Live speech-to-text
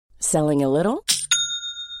Selling a little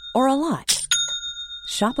or a lot?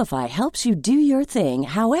 Shopify helps you do your thing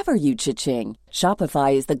however you cha-ching.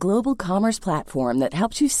 Shopify is the global commerce platform that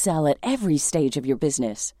helps you sell at every stage of your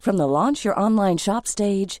business. From the launch your online shop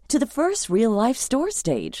stage to the first real-life store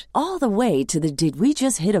stage, all the way to the did we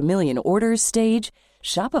just hit a million orders stage.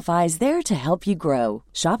 Shopify is there to help you grow.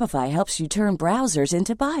 Shopify helps you turn browsers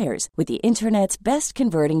into buyers with the internet's best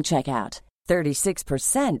converting checkout.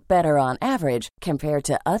 36% better on average compared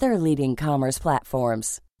to other leading commerce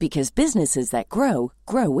platforms. Because businesses that grow,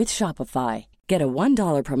 grow with Shopify. Get a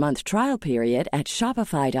 $1 per month trial period at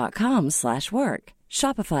shopify.com/work.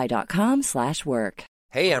 Shopify.com/work.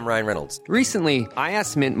 Hey, I'm Ryan Reynolds. Recently, I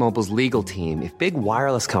asked Mint Mobile's legal team if big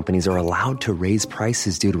wireless companies are allowed to raise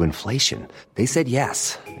prices due to inflation. They said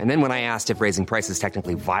yes. And then when I asked if raising prices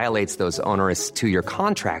technically violates those onerous two-year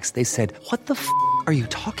contracts, they said, "What the f*** are you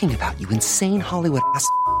talking about, you insane Hollywood ass?"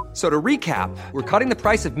 So to recap, we're cutting the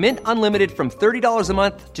price of Mint Unlimited from $30 a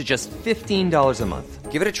month to just $15 a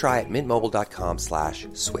month. Give it a try at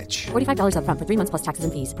mintmobile.com/switch. $45 up front for 3 months plus taxes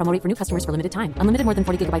and fees. Promo rate for new customers for limited time. Unlimited more than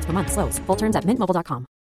 40 gigabytes per month. Slows full terms at mintmobile.com.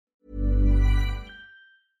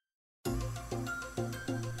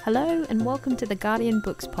 Hello and welcome to the Guardian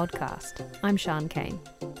Books podcast. I'm Sian Kane.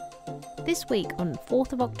 This week on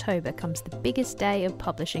 4th of October comes the biggest day of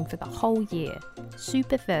publishing for the whole year,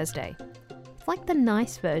 Super Thursday. It's like the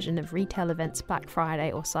nice version of retail events Black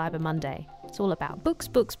Friday or Cyber Monday. It's all about books,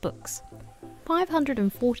 books, books.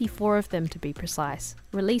 544 of them, to be precise,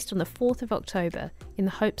 released on the 4th of October in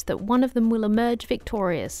the hopes that one of them will emerge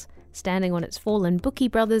victorious, standing on its fallen bookie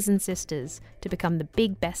brothers and sisters to become the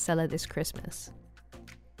big bestseller this Christmas.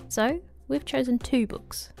 So, we've chosen 2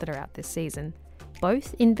 books that are out this season.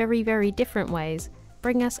 Both, in very, very different ways,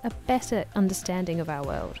 bring us a better understanding of our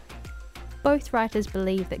world. Both writers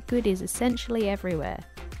believe that good is essentially everywhere,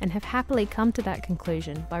 and have happily come to that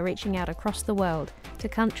conclusion by reaching out across the world to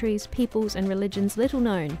countries, peoples and religions little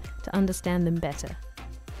known to understand them better.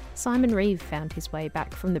 Simon Reeve found his way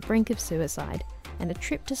back from the brink of suicide, and a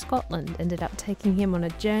trip to Scotland ended up taking him on a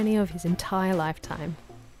journey of his entire lifetime.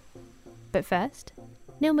 But first,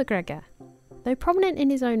 Neil MacGregor. Though prominent in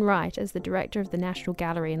his own right as the director of the National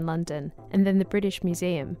Gallery in London and then the British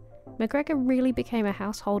Museum, MacGregor really became a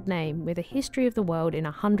household name with a history of the world in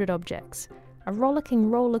 100 objects, a rollicking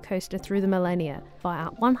roller coaster through the millennia via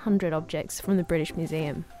 100 objects from the British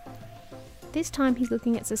Museum. This time he's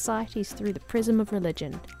looking at societies through the prism of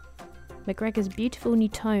religion. MacGregor's beautiful new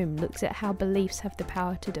tome looks at how beliefs have the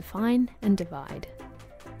power to define and divide.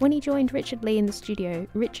 When he joined Richard Lee in the studio,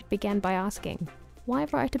 Richard began by asking, why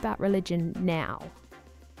write about religion now?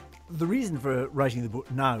 The reason for writing the book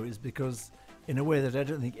now is because, in a way that I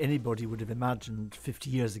don't think anybody would have imagined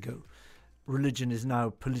 50 years ago, religion is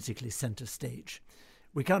now politically centre stage.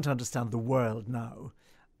 We can't understand the world now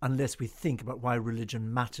unless we think about why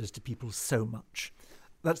religion matters to people so much.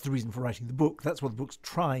 That's the reason for writing the book. That's what the book's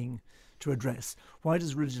trying to address. Why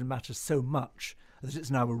does religion matter so much that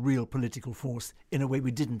it's now a real political force in a way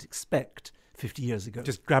we didn't expect 50 years ago?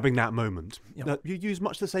 Just grabbing that moment. Yeah. You use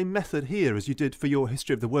much the same method here as you did for your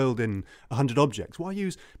history of the world in 100 objects. Why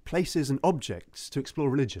use places and objects to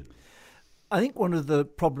explore religion? I think one of the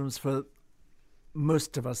problems for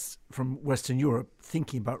most of us from Western Europe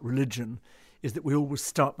thinking about religion is that we always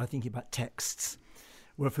start by thinking about texts.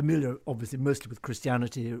 We're familiar, obviously, mostly with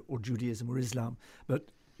Christianity or Judaism or Islam,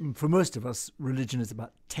 but for most of us, religion is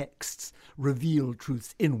about texts, revealed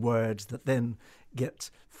truths in words that then get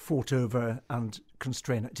fought over and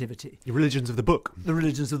constrain activity. The religions of the book. The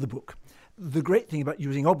religions of the book. The great thing about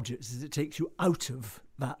using objects is it takes you out of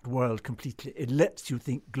that world completely. It lets you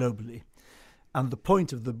think globally. And the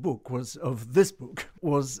point of this book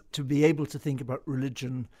was to be able to think about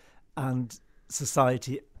religion and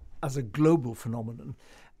society as a global phenomenon.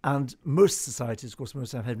 And most societies, of course,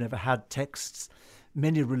 most have never had texts.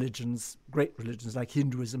 Many religions, great religions like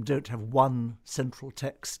Hinduism, don't have one central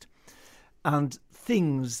text. And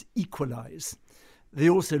things equalize. They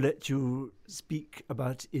also let you speak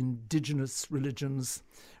about indigenous religions,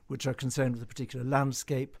 which are concerned with a particular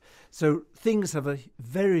landscape. So things have a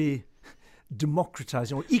very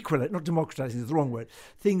democratizing, or not democratizing is the wrong word,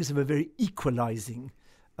 things have a very equalizing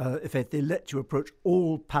effect. They let you approach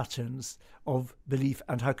all patterns of belief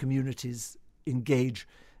and how communities engage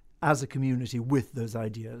as a community with those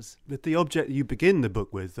ideas. But the object you begin the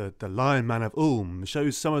book with, the Lion Man of Ulm,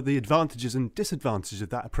 shows some of the advantages and disadvantages of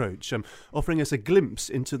that approach, offering us a glimpse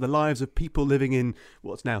into the lives of people living in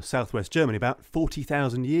what's now southwest Germany about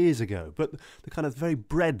 40,000 years ago. But the kind of very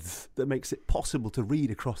breadth that makes it possible to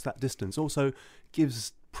read across that distance also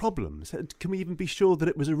gives problems. Can we even be sure that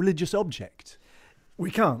it was a religious object?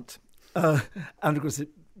 We can't. And of course,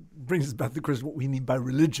 brings us back to the question of what we mean by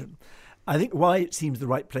religion. I think why it seems the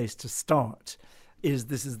right place to start is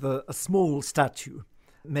this is a small statue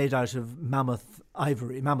made out of mammoth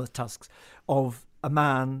ivory, mammoth tusks, of a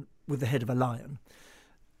man with the head of a lion.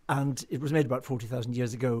 And it was made about 40,000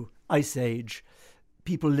 years ago, Ice Age,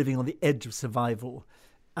 people living on the edge of survival.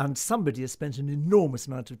 And somebody has spent an enormous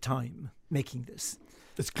amount of time making this.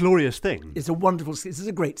 It's a glorious thing. It's a wonderful, this is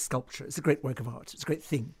a great sculpture. It's a great work of art. It's a great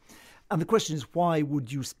thing. And the question is, why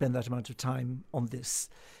would you spend that amount of time on this?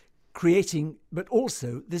 Creating, but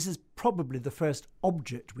also, this is probably the first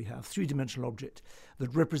object we have, three-dimensional object,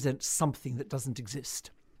 that represents something that doesn't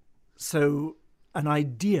exist. So an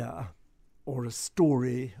idea or a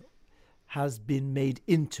story has been made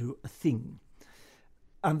into a thing.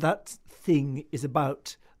 And that thing is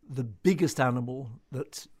about the biggest animal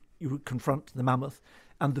that you would confront, the mammoth,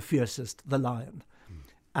 and the fiercest, the lion.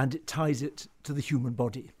 And it ties it to the human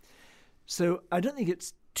body. So I don't think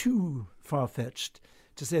it's too far-fetched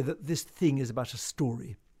to say that this thing is about a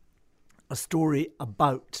story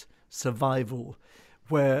about survival,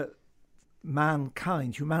 where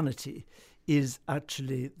mankind, humanity, is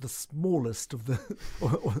actually the smallest of the,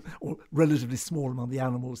 or relatively small among the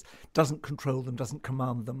animals, doesn't control them, doesn't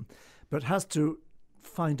command them, but has to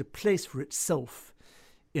find a place for itself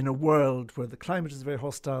in a world where the climate is very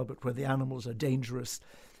hostile, but where the animals are dangerous,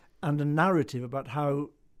 and a narrative about how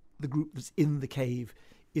the group that's in the cave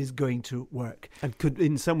is going to work. And could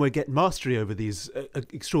in some way get mastery over these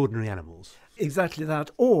extraordinary animals. Exactly that,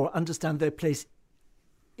 or understand their place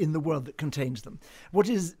in the world that contains them. What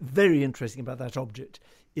is very interesting about that object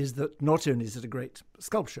is that not only is it a great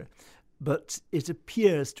sculpture, but it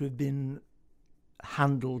appears to have been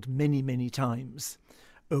handled many, many times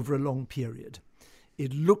over a long period.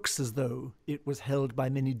 It looks as though it was held by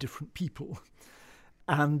many different people.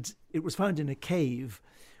 And it was found in a cave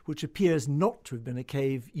which appears not to have been a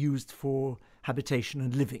cave used for habitation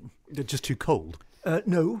and living. They're just too cold?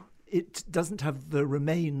 No, it doesn't have the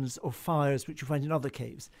remains of fires which you find in other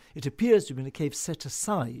caves. It appears to have been a cave set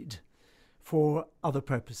aside for other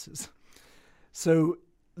purposes. So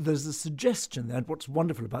there's a suggestion there, and what's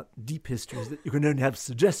wonderful about deep history is that you can only have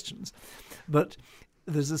suggestions, but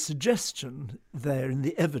there's a suggestion there in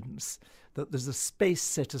the evidence that there's a space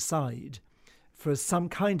set aside for some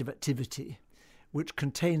kind of activity which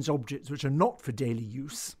contains objects which are not for daily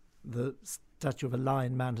use. The statue of a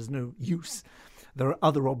lion man has no use. There are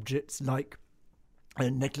other objects like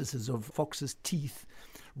necklaces of foxes' teeth,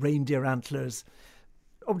 reindeer antlers,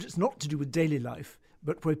 objects not to do with daily life,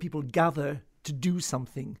 but where people gather to do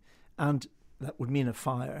something, and that would mean a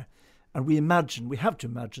fire. And we have to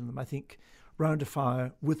imagine them, I think, round a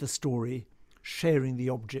fire with a story, sharing the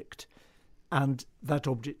object, and that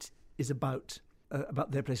object is about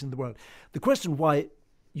their place in the world. The question why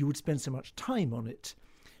you would spend so much time on it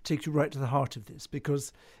takes you right to the heart of this,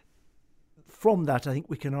 because from that I think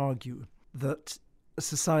we can argue that a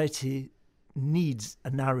society needs a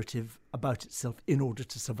narrative about itself in order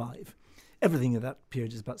to survive. Everything in that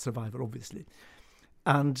period is about survival, obviously.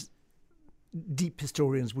 And deep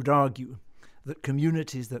historians would argue that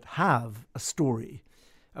communities that have a story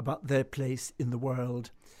about their place in the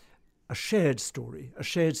world, a shared story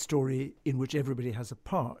in which everybody has a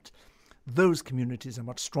part, those communities are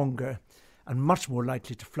much stronger and much more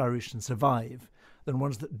likely to flourish and survive than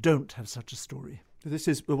ones that don't have such a story. This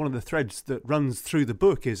is one of the threads that runs through the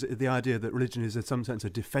book, is the idea that religion is in some sense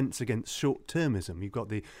a defence against short-termism. You've got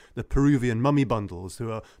the Peruvian mummy bundles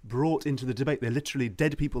who are brought into the debate. They're literally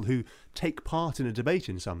dead people who take part in a debate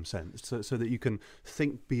in some sense, so that you can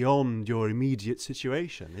think beyond your immediate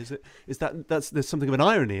situation. There's something of an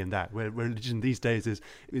irony in that, where religion these days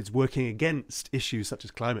is working against issues such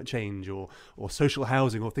as climate change or social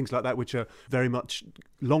housing or things like that, which are very much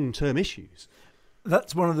long-term issues.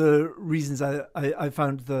 That's one of the reasons I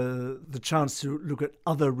found the chance to look at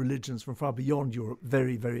other religions from far beyond Europe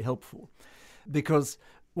very, very helpful. Because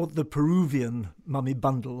what the Peruvian mummy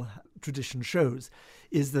bundle tradition shows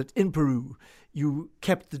is that in Peru, you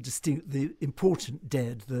kept the important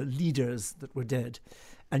dead, the leaders that were dead,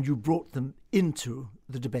 and you brought them into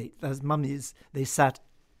the debate. As mummies, they sat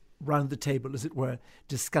round the table, as it were,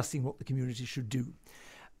 discussing what the community should do.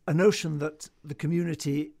 A notion that the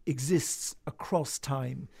community exists across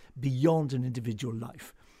time beyond an individual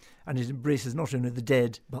life, and it embraces not only the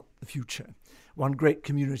dead but the future. One great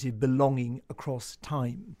community belonging across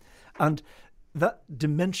time. And that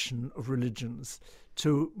dimension of religions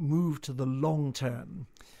to move to the long term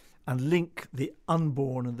and link the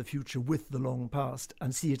unborn and the future with the long past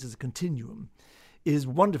and see it as a continuum is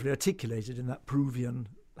wonderfully articulated in that Peruvian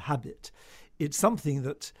habit. It's something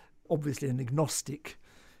that obviously an agnostic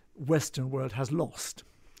Western world has lost.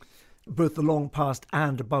 both the long past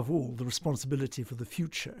and, above all, the responsibility for the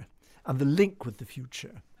future and the link with the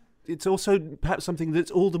future. It's also perhaps something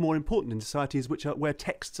that's all the more important in societies where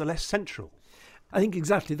texts are less central. I think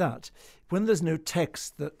exactly that. When there's no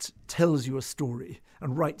text that tells you a story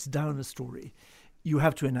and writes down a story, you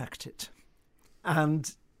have to enact it.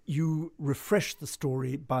 And you refresh the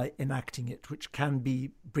story by enacting it, which can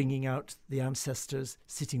be bringing out the ancestors,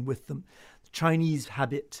 sitting with them. The Chinese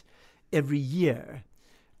habit every year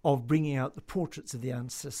of bringing out the portraits of the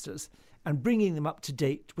ancestors and bringing them up to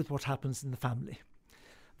date with what happens in the family.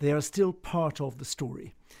 They are still part of the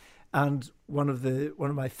story. And one of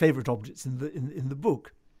my favourite objects in the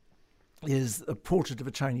book is a portrait of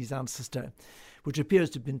a Chinese ancestor, which appears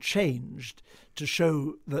to have been changed to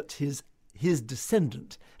show that his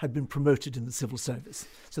descendant had been promoted in the civil service.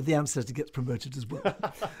 So the ancestor gets promoted as well.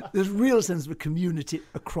 There's a real sense of a community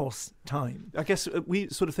across time. I guess we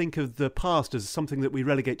sort of think of the past as something that we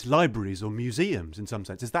relegate to libraries or museums in some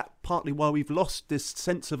sense. Is that partly why we've lost this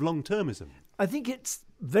sense of long-termism? I think it's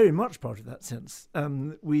very much part of that sense.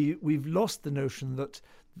 We've lost the notion that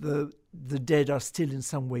the dead are still in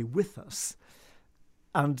some way with us.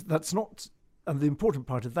 And that's not... And the important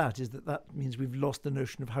part of that is that means we've lost the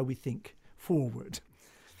notion of how we think forward.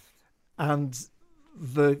 And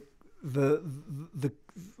the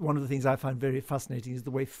one of the things I find very fascinating is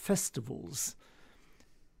the way festivals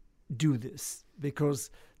do this,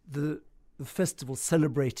 because the festival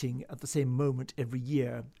celebrating at the same moment every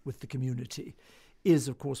year with the community is,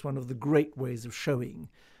 of course, one of the great ways of showing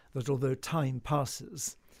that although time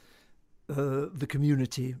passes, the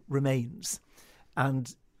community remains.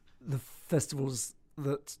 And the festivals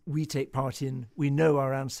that we take part in, we know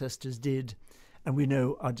our ancestors did, and we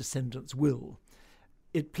know our descendants will.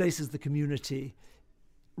 It places the community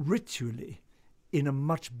ritually in a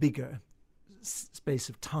much bigger space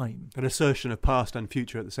of time. An assertion of past and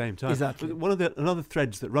future at the same time. Exactly. One of the another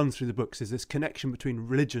threads that runs through the books is this connection between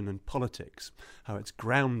religion and politics, how it's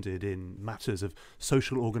grounded in matters of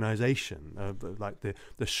social organisation, like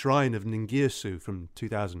the shrine of Ningirsu from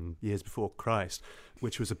 2,000 years before Christ,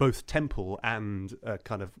 which was both temple and a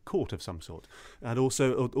kind of court of some sort, and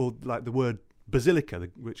also or like the word basilica,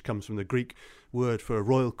 which comes from the Greek word for a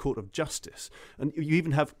royal court of justice. And you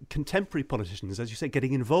even have contemporary politicians, as you say,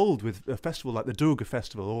 getting involved with a festival like the Durga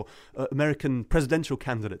Festival, or American presidential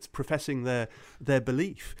candidates professing their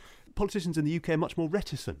belief. Politicians in the UK are much more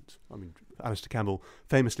reticent. I mean, Alistair Campbell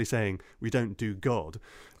famously saying, "We don't do God."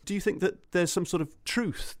 Do you think that there's some sort of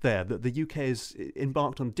truth there, that the UK is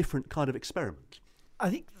embarked on a different kind of experiment? I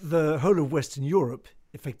think the whole of Western Europe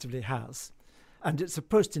effectively has. And it's a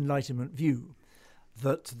post-Enlightenment view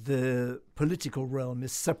that the political realm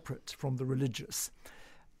is separate from the religious.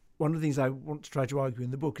 One of the things I want to try to argue in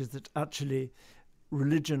the book is that actually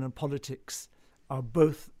religion and politics are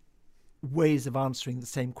both ways of answering the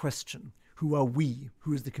same question. Who are we?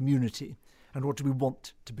 Who is the community? And what do we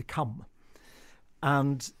want to become?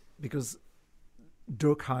 And because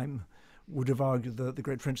Durkheim would have argued, the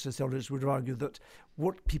great French sociologist would have argued that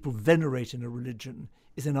what people venerate in a religion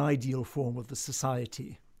is an ideal form of the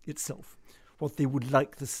society itself, what they would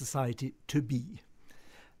like the society to be.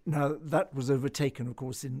 Now, that was overtaken, of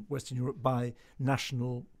course, in Western Europe by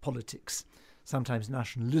national politics, sometimes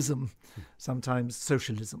nationalism, sometimes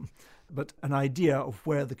socialism, but an idea of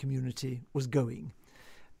where the community was going.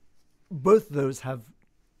 Both those have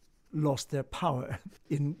lost their power,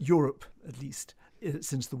 in Europe at least,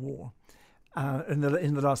 since the war, in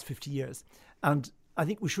the last 50 years. And I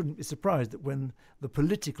think we shouldn't be surprised that when the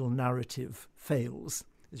political narrative fails,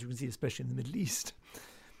 as you can see especially in the Middle East,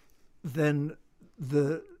 then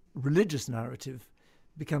the religious narrative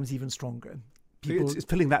becomes even stronger. It's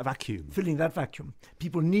filling that vacuum. Filling that vacuum.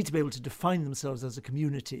 People need to be able to define themselves as a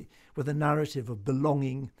community with a narrative of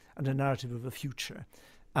belonging and a narrative of a future.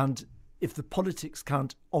 And if the politics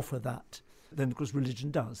can't offer that, then of course religion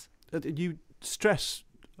does. You stress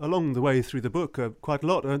along the way through the book quite a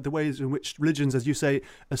lot the ways in which religions, as you say,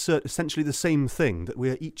 assert essentially the same thing, that we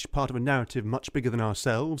are each part of a narrative much bigger than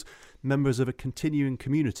ourselves, members of a continuing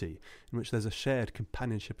community in which there's a shared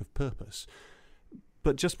companionship of purpose.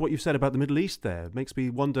 But just what you've said about the Middle East there makes me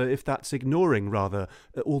wonder if that's ignoring, rather,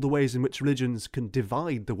 all the ways in which religions can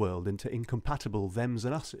divide the world into incompatible thems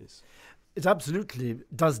and us's. It absolutely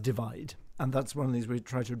does divide, and that's one of the things we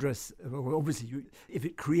try to address. Well, obviously, if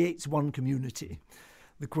it creates one community,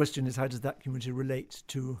 the question is how does that community relate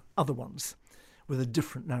to other ones with a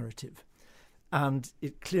different narrative? And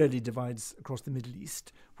it clearly divides across the Middle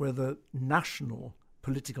East, where the national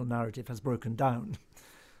political narrative has broken down.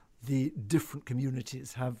 The different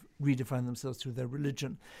communities have redefined themselves through their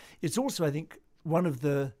religion. It's also, I think, one of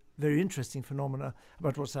the very interesting phenomena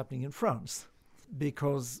about what's happening in France,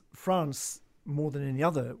 because France, more than any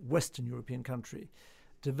other Western European country,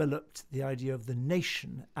 developed the idea of the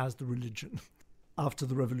nation as the religion after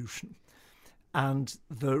the revolution. And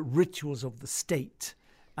the rituals of the state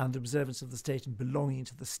and the observance of the state and belonging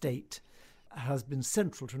to the state has been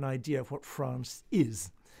central to an idea of what France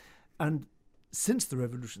is. And since the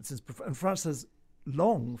revolution, and France has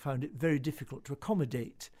long found it very difficult to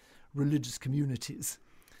accommodate religious communities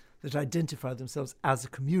that identify themselves as a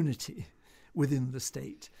community within the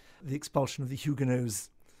state. The expulsion of the Huguenots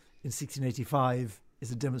in 1685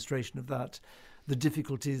 is a demonstration of that. The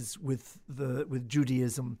difficulties with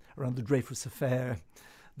Judaism around the Dreyfus Affair,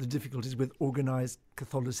 the difficulties with organised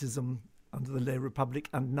Catholicism under the Lay Republic,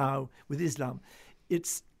 and now with Islam.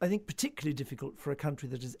 It's, I think, particularly difficult for a country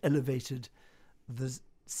that has elevated the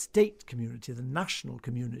state community, the national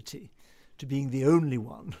community, to being the only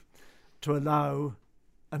one to allow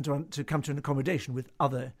and to come to an accommodation with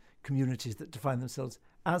other communities that define themselves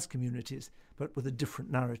as communities, but with a different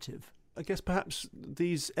narrative. I guess perhaps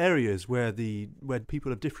these areas where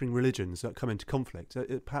people of differing religions come into conflict,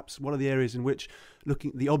 perhaps one of the areas in which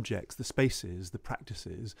looking at the objects, the spaces, the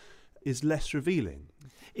practices, is less revealing.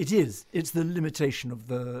 It is. It's the limitation of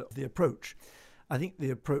the approach. I think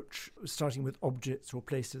the approach, starting with objects or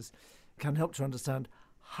places, can help to understand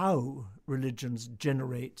how religions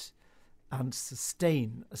generate and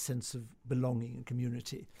sustain a sense of belonging and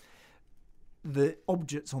community. The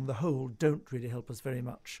objects on the whole don't really help us very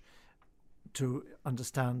much to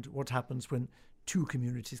understand what happens when two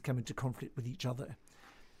communities come into conflict with each other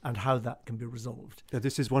and how that can be resolved.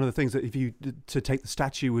 This is one of the things that to take the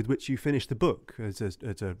statue with which you finish the book, it's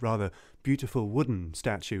a rather beautiful wooden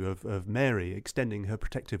statue of Mary extending her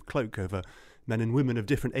protective cloak over men and women of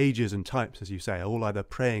different ages and types, as you say, all either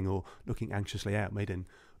praying or looking anxiously out, made in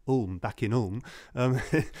Ulm, back in Ulm,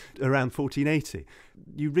 around 1480.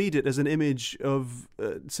 You read it as an image of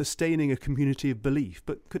sustaining a community of belief,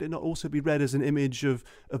 but could it not also be read as an image of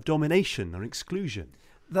domination or exclusion?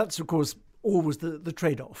 That's, of course, always the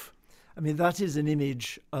trade-off. I mean, that is an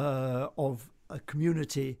image of a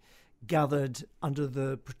community gathered under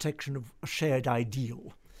the protection of a shared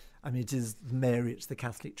ideal. I mean, it is Mary, it's the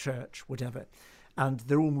Catholic Church, whatever. And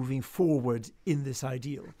they're all moving forward in this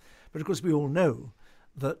ideal. But, of course, we all know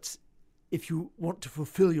that if you want to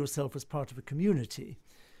fulfill yourself as part of a community,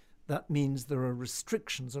 that means there are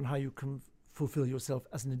restrictions on how you can fulfill yourself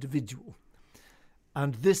as an individual.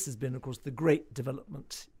 And this has been, of course, the great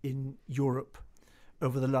development in Europe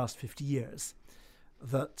over the last 50 years,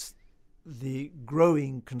 that the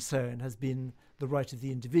growing concern has been the right of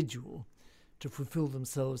the individual to fulfill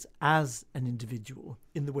themselves as an individual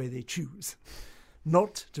in the way they choose,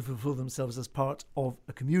 not to fulfill themselves as part of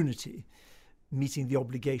a community, meeting the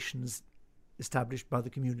obligations established by the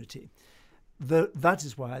community. That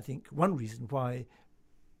is why I think one reason why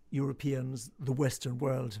Europeans, the Western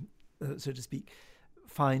world, so to speak,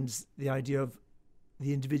 finds the idea of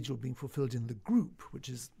the individual being fulfilled in the group, which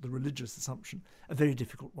is the religious assumption, a very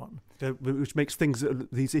difficult one. Which makes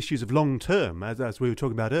these issues of long term, as we were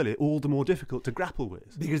talking about earlier, all the more difficult to grapple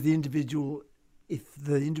with. Because the individual, if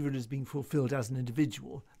the individual is being fulfilled as an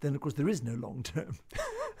individual, then of course there is no long term.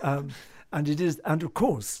 And of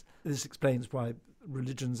course, this explains why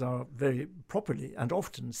religions are very properly and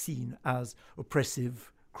often seen as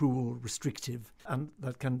oppressive, cruel, restrictive, and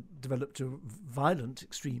that can develop to violent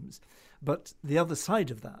extremes. But the other side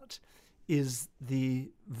of that is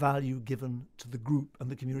the value given to the group and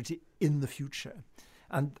the community in the future.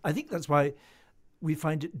 And I think that's why we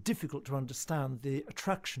find it difficult to understand the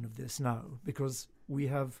attraction of this now, because we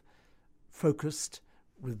have focused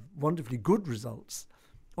with wonderfully good results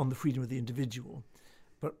on the freedom of the individual.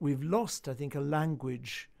 But we've lost, I think, a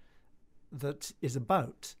language that is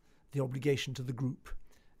about the obligation to the group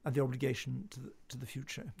and the obligation to the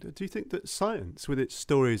future. Do you think that science, with its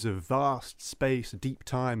stories of vast space, deep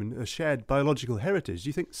time, and a shared biological heritage, do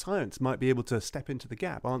you think science might be able to step into the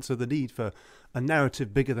gap, answer the need for a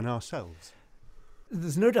narrative bigger than ourselves?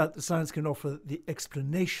 There's no doubt that science can offer the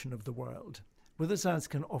explanation of the world. Whether science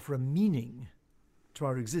can offer a meaning to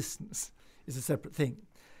our existence is a separate thing.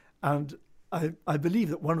 And I believe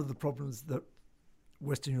that one of the problems that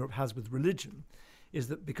Western Europe has with religion is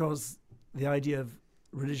that because the idea of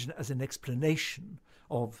religion as an explanation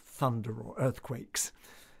of thunder or earthquakes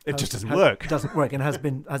doesn't work. Doesn't work and has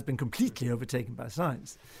been completely overtaken by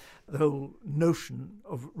science. The whole notion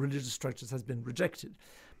of religious structures has been rejected.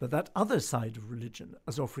 But that other side of religion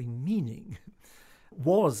as offering meaning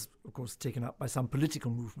was, of course, taken up by some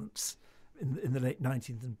political movements in the late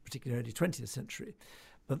 19th and particularly early 20th century.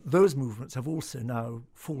 But those movements have also now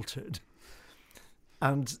faltered.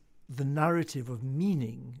 And the narrative of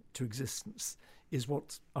meaning to existence is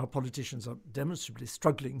what our politicians are demonstrably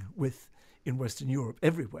struggling with in Western Europe,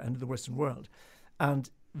 everywhere, and in the Western world. And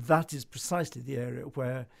that is precisely the area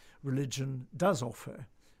where religion does offer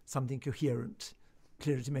something coherent,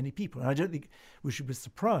 clear to many people. And I don't think we should be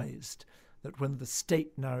surprised that when the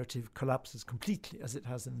state narrative collapses completely, as it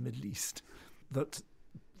has in the Middle East, that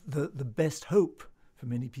the best hope for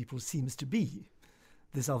many people seems to be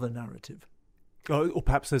this other narrative. Or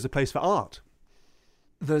perhaps there's a place for art.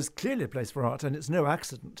 There's clearly a place for art, and it's no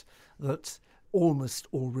accident that almost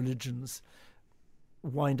all religions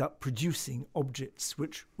wind up producing objects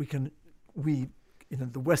which we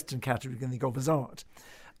in the Western category can think of as art.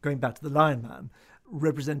 Going back to the Lion Man,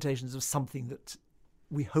 representations of something that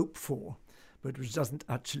we hope for, but which doesn't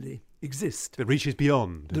actually exist. That reaches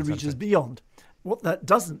beyond. That reaches beyond. What that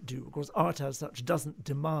doesn't do, of course, art as such doesn't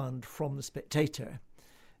demand from the spectator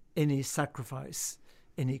any sacrifice,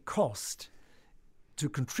 any cost to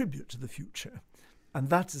contribute to the future. And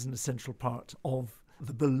that is an essential part of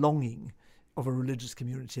the belonging of a religious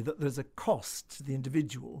community, that there's a cost to the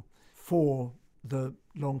individual for the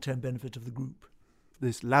long-term benefit of the group.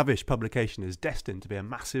 This lavish publication is destined to be a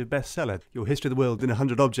massive bestseller. Your History of the World in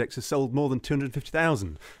 100 Objects has sold more than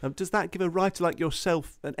 250,000. Does that give a writer like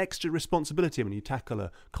yourself an extra responsibility when you tackle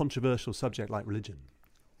a controversial subject like religion?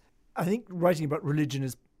 I think writing about religion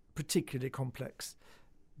is particularly complex,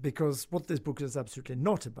 because what this book is absolutely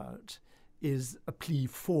not about is a plea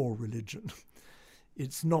for religion.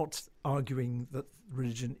 It's not arguing that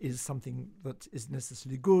religion is something that is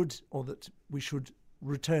necessarily good or that we should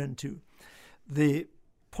return to. The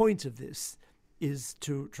point of this is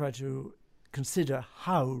to try to consider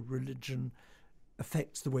how religion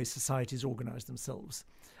affects the way societies organise themselves.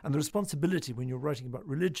 And the responsibility when you're writing about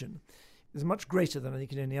religion is much greater than I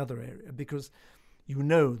think in any other area, because you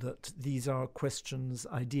know that these are questions,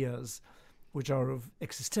 ideas, which are of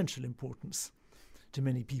existential importance to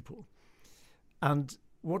many people. And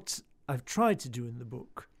what I've tried to do in the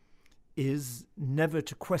book is never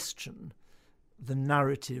to question the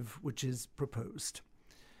narrative which is proposed.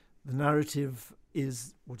 The narrative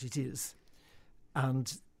is what it is,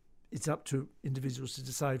 and it's up to individuals to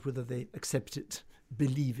decide whether they accept it,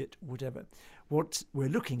 believe it, whatever. What we're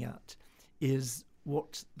looking at is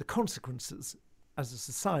what the consequences as a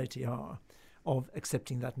society are of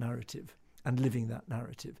accepting that narrative and living that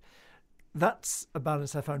narrative. That's a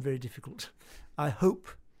balance I found very difficult. I hope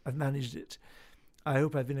I've managed it. I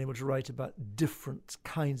hope I've been able to write about different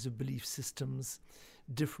kinds of belief systems,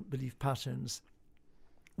 different belief patterns,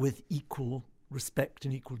 with equal respect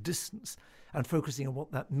and equal distance, and focusing on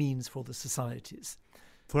what that means for the societies.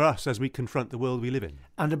 For us, as we confront the world we live in.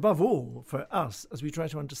 And above all, for us, as we try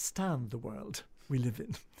to understand the world we live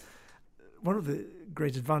in. One of the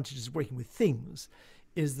great advantages of working with things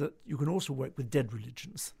is that you can also work with dead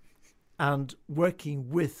religions. And working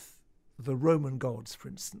with the Roman gods, for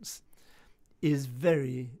instance, is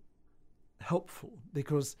very helpful,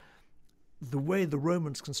 because the way the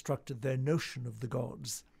Romans constructed their notion of the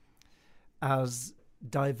gods as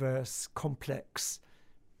diverse, complex,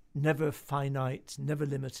 never finite, never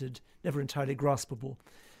limited, never entirely graspable,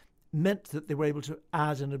 meant that they were able to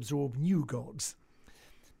add and absorb new gods,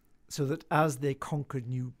 so that as they conquered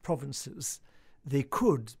new provinces, they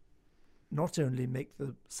could not only make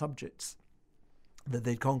the subjects that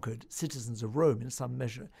they'd conquered citizens of Rome in some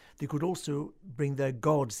measure, they could also bring their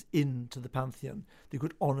gods into the pantheon. They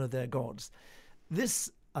could honour their gods.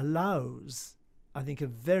 This allows, I think, a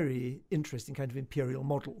very interesting kind of imperial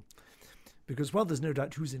model, because while there's no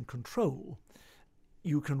doubt who's in control,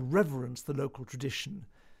 you can reverence the local tradition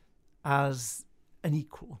as an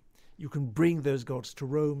equal. You can bring those gods to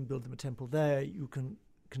Rome, build them a temple there, you can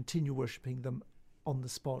continue worshipping them on the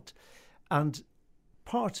spot. And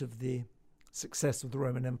part of the success of the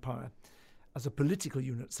Roman Empire as a political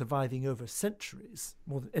unit surviving over centuries,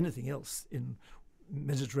 more than anything else in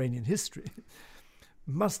Mediterranean history,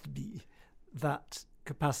 must be that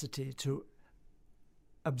capacity to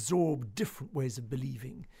absorb different ways of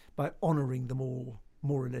believing by honouring them all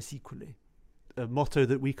more or less equally. A motto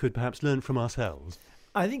that we could perhaps learn from ourselves.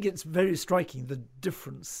 I think it's very striking, the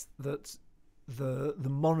difference that the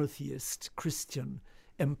monotheist Christian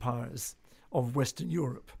empires of Western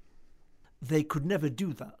Europe, they could never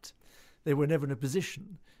do that. They were never in a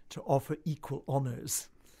position to offer equal honours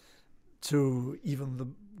to even the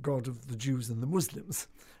god of the Jews and the Muslims,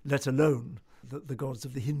 let alone the gods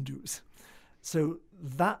of the Hindus. So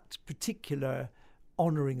that particular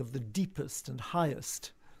honouring of the deepest and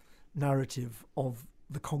highest narrative of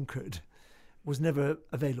the conquered was never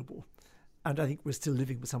available. And I think we're still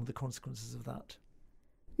living with some of the consequences of that.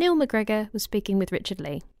 Neil MacGregor was speaking with Richard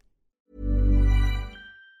Lee.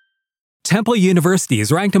 Temple University is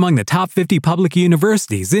ranked among the top 50 public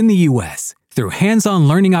universities in the U.S. Through hands-on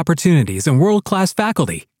learning opportunities and world-class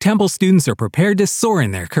faculty, Temple students are prepared to soar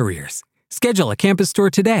in their careers. Schedule a campus tour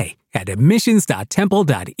today at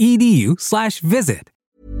admissions.temple.edu/visit.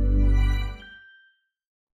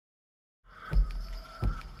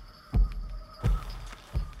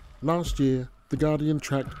 Last year, The Guardian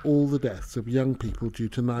tracked all the deaths of young people due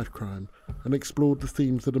to knife crime and explored the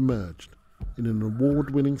themes that emerged in an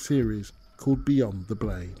award-winning series called Beyond the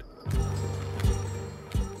Blade.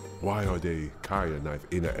 Why are they carrying a knife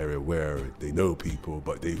in an area where they know people,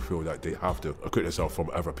 but they feel like they have to acquit themselves from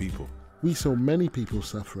other people? We saw many people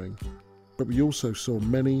suffering, but we also saw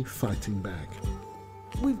many fighting back.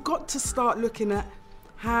 We've got to start looking at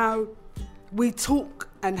how we talk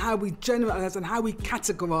and how we generalise and how we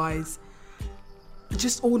categorise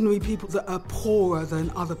just ordinary people that are poorer than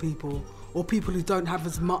other people or people who don't have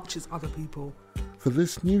as much as other people. For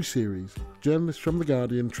this new series, journalists from The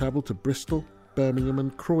Guardian travelled to Bristol, Birmingham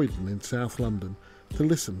and Croydon in South London to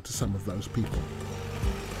listen to some of those people.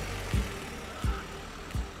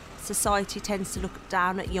 Society tends to look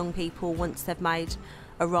down at young people once they've made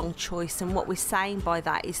a wrong choice, and what we're saying by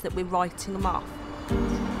that is that we're writing them off.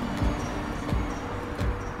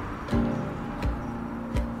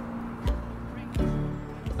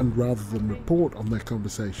 And rather than report on their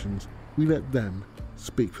conversations, we let them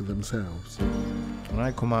speak for themselves. When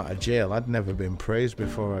I come out of jail, I'd never been praised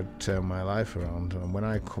before I'd turned my life around. And when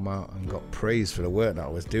I come out and got praised for the work that I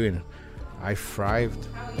was doing, I thrived.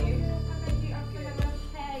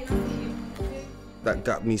 That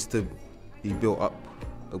gap needs to be built up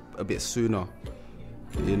a bit sooner,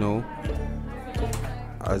 you know,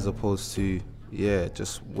 as opposed to,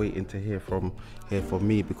 just waiting to hear from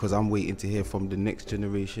me, because I'm waiting to hear from the next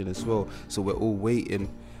generation as well. So we're all waiting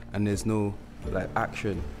and there's no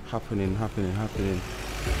action happening.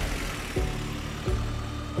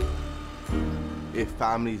 If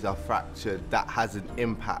families are fractured, that has an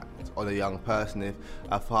impact on a young person. If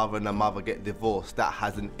a father and a mother get divorced, that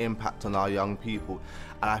has an impact on our young people.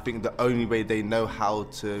 And I think the only way they know how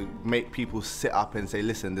to make people sit up and say,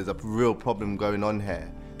 listen, there's a real problem going on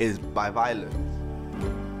here, is by violence.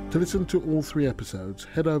 To listen to all 3 episodes,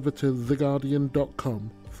 head over to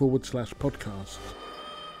theguardian.com/podcasts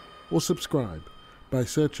or subscribe by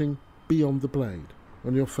searching Beyond the Blade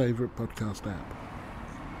on your favourite podcast app.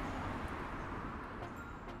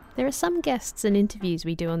 There are some guests and interviews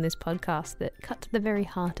we do on this podcast that cut to the very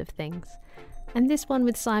heart of things, and this one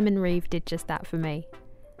with Simon Reeve did just that for me.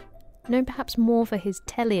 Known perhaps more for his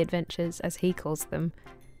telly-adventures, as he calls them,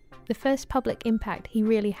 the first public impact he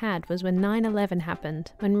really had was when 9/11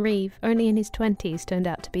 happened, when Reeve, only in his 20s, turned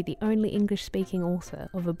out to be the only English-speaking author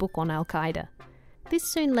of a book on Al-Qaeda. This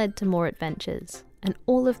soon led to more adventures, and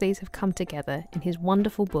all of these have come together in his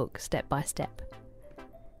wonderful book, Step by Step.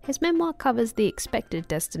 His memoir covers the expected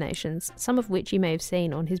destinations, some of which you may have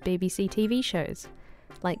seen on his BBC TV shows,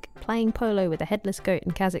 like playing polo with a headless goat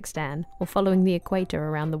in Kazakhstan or following the equator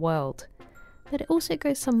around the world. But it also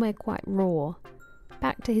goes somewhere quite raw,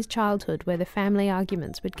 back to his childhood where the family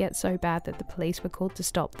arguments would get so bad that the police were called to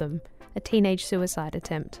stop them, a teenage suicide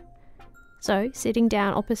attempt. So, sitting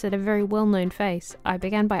down opposite a very well-known face, I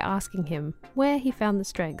began by asking him where he found the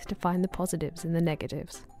strength to find the positives in the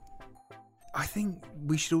negatives. I think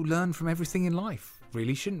we should all learn from everything in life,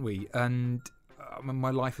 really, shouldn't we? And my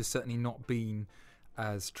life has certainly not been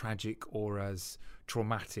as tragic or as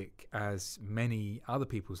traumatic as many other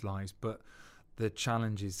people's lives, but the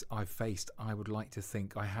challenges I've faced, I would like to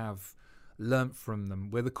think I have learnt from them,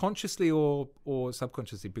 whether consciously or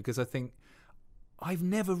subconsciously, because I think I've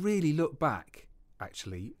never really looked back,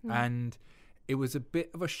 actually, and it was a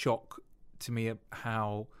bit of a shock to me at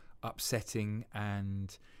how upsetting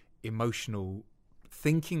and emotional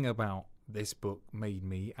thinking about this book made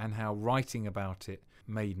me, and how writing about it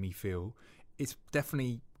made me feel. It's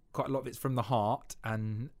definitely quite a lot of it's from the heart,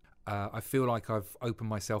 and I feel like I've opened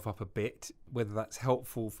myself up a bit. Whether that's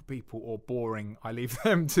helpful for people or boring, I leave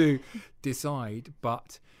them to decide.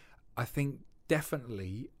 But I think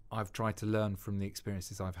definitely I've tried to learn from the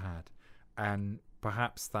experiences I've had. And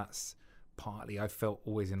perhaps that's partly I felt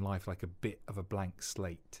always in life like a bit of a blank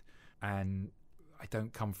slate. And I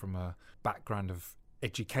don't come from a background of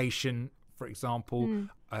education, for example.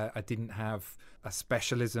 I didn't have a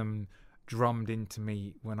specialism drummed into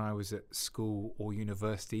me when I was at school or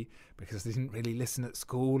university, because I didn't really listen at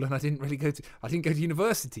school, and I didn't go to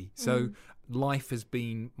university. So life has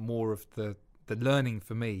been more of the learning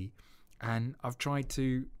for me, and I've tried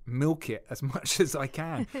to milk it as much as I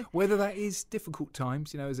can, whether that is difficult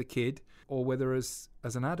times, as a kid, or whether as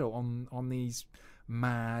an adult on these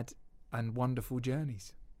mad and wonderful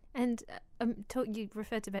journeys. And you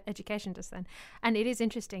referred to education just then, and it is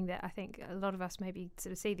interesting that I think a lot of us maybe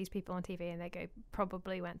sort of see these people on TV and they go,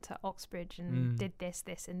 probably went to Oxbridge and did this,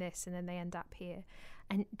 and this, and then they end up here,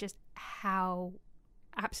 and just how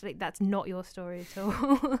absolutely that's not your story at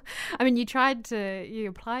all. I mean, you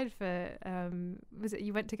applied for, was it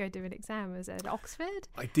you went to go do an exam? Was it at Oxford?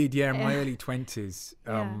 I did, yeah, in my early 20s.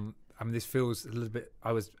 I mean, this feels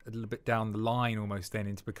I was a little bit down the line almost then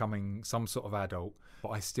into becoming some sort of adult, but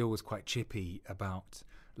I still was quite chippy about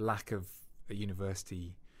lack of a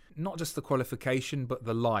university, not just the qualification, but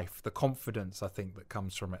the life, the confidence, I think, that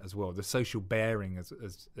comes from it as well, the social bearing as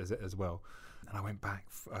well. And I went back,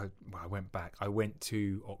 I went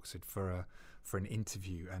to Oxford for an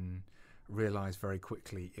interview and realised very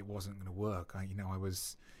quickly it wasn't going to work. I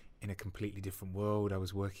was in a completely different world. I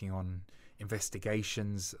was working on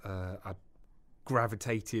investigations. I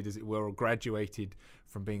gravitated, as it were, or graduated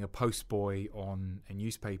from being a postboy on a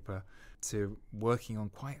newspaper to working on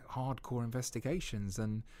quite hardcore investigations.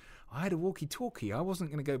 And I had a walkie-talkie. I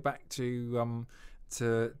wasn't going to go back to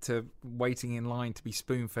waiting in line to be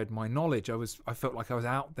spoon-fed my knowledge. I felt like I was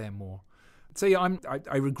out there more. So yeah,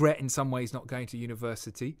 I regret in some ways not going to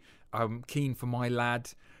university. I'm keen for my lad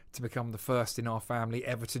to become the first in our family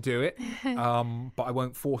ever to do it, but I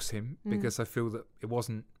won't force him because I feel that it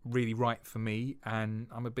wasn't really right for me, and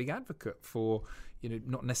I'm a big advocate for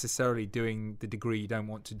not necessarily doing the degree you don't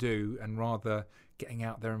want to do, and rather getting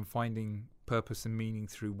out there and finding purpose and meaning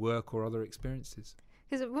through work or other experiences.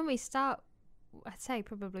 Because when we start, I'd say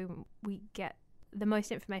probably when we get the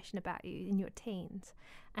most information about you in your teens,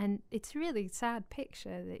 and it's a really sad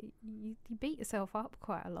picture that you beat yourself up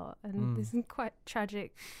quite a lot, and there's some quite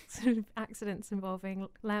tragic sort of accidents involving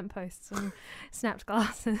lampposts and snapped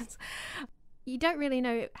glasses. You don't really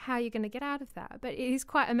know how you're going to get out of that, but it is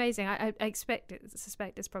quite amazing. I suspect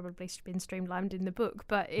it's probably been streamlined in the book,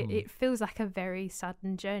 but it feels like a very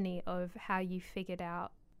sudden journey of how you figured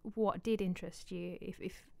out what did interest you.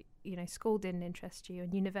 If school didn't interest you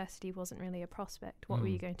and university wasn't really a prospect, what were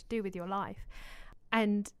you going to do with your life?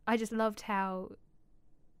 And I just loved how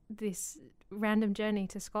this random journey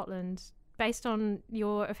to Scotland, based on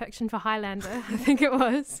your affection for Highlander, I think it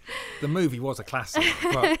was. The movie was a classic.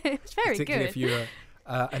 But it's very particularly good. If you're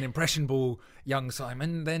an impressionable young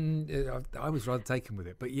Simon, then I was rather taken with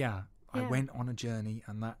it. But yeah, I went on a journey,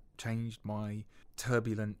 and that changed my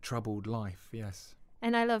turbulent, troubled life, yes.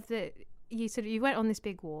 And I love that you went on this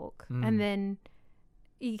big walk, and then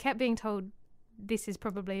you kept being told, this is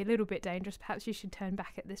probably a little bit dangerous, perhaps you should turn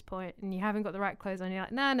back at this point, and you haven't got the right clothes on. You're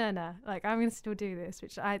like, no, like, I'm going to still do this,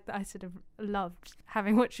 which I sort of loved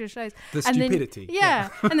having watched your shows. The stupidity.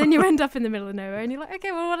 And then you end up in the middle of nowhere, and you're like,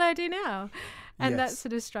 okay, well, what do I do now? And that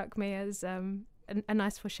sort of struck me as a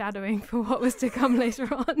nice foreshadowing for what was to come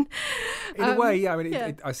later on. In a way, yeah. I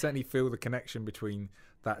mean, I certainly feel the connection between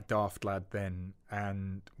that daft lad then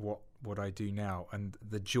and what I do now, and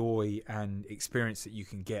the joy and experience that you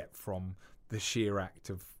can get from the sheer act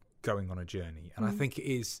of going on a journey. And I think it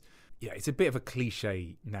is, it's a bit of a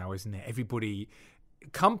cliche now, isn't it?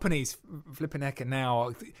 Companies flipping heck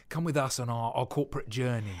now, come with us on our corporate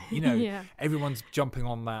journey. Everyone's jumping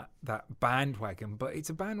on that bandwagon, but it's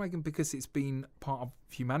a bandwagon because it's been part of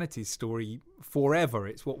humanity's story forever.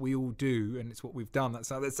 It's what we all do, and it's what we've done. There's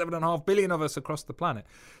 7.5 billion of us across the planet.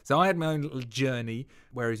 So I had my own little journey,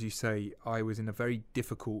 where, as you say, I was in a very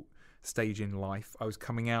difficult stage in life. I was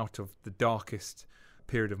coming out of the darkest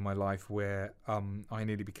period of my life, where I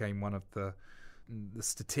nearly became one of the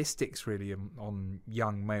statistics really on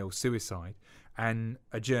young male suicide, and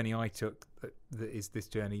a journey I took that is this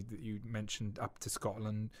journey that you mentioned up to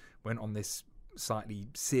Scotland. Went on this slightly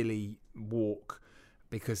silly walk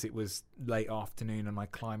because it was late afternoon, and I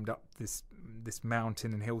climbed up this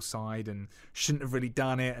mountain and hillside and shouldn't have really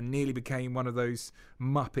done it, and nearly became one of those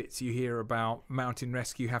Muppets you hear about, mountain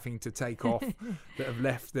rescue having to take off that have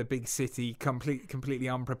left the big city completely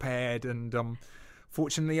unprepared. And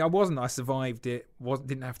fortunately, I wasn't. I survived it.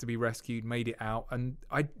 Didn't have to be rescued. Made it out. And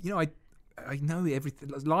I know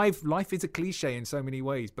everything. Life is a cliche in so many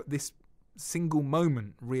ways, but this single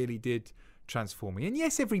moment really did transform me. And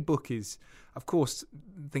yes, every book is, of course,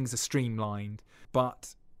 things are streamlined,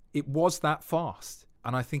 but it was that fast.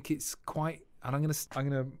 And I think it's quite. And I'm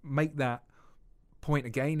gonna make that point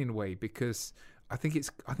again in a way, because I think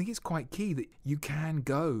it's quite key that you can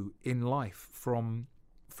go in life from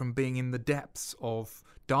being in the depths of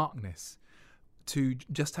darkness to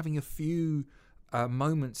just having a few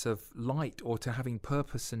moments of light, or to having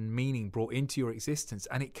purpose and meaning brought into your existence,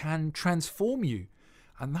 and it can transform you.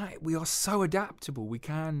 And that we are so adaptable. We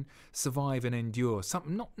can survive and endure.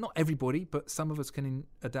 Not everybody, but some of us can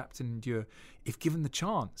adapt and endure if given the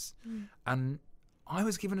chance. And I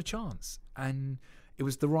was given a chance, and it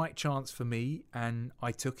was the right chance for me, and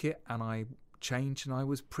I took it, and I changed, and I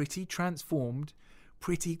was pretty transformed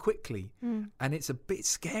pretty quickly. And it's a bit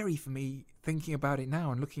scary for me thinking about it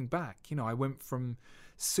now and looking back. You know, I went from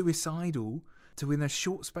suicidal to, in a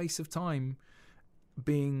short space of time,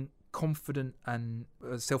 being confident and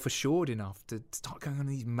self-assured enough to start going on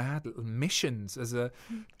these mad little missions as a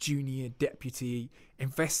junior deputy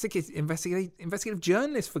investigative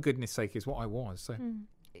journalist, for goodness sake, is what I was. So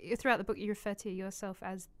throughout the book you refer to yourself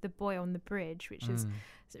as the boy on the bridge, which is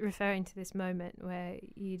referring to this moment where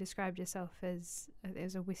you described yourself as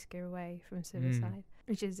a whisker away from suicide,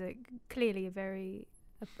 which is clearly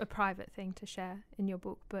a private thing to share in your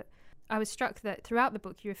book. But I was struck that throughout the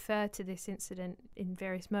book you refer to this incident in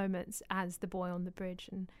various moments as the boy on the bridge,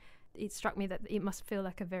 and it struck me that it must feel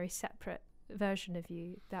like a very separate version of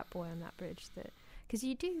you, that boy on that bridge, that because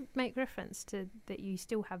you do make reference to that you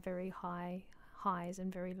still have very high highs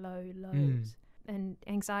and very low lows, and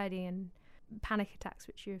anxiety and panic attacks,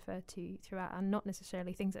 which you refer to throughout, are not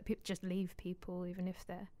necessarily things that just leave people even if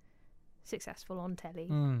they're successful on telly,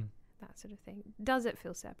 that sort of thing. Does it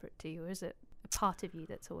feel separate to you, or is it a part of you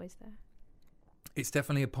that's always there? It's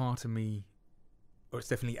definitely a part of me, or it's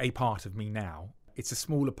definitely a part of me now. It's a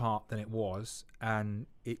smaller part than it was, and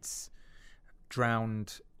it's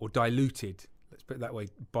drowned or diluted, let's put it that way,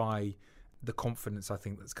 by the confidence I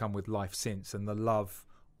think that's come with life since, and the love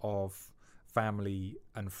of family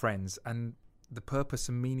and friends, and the purpose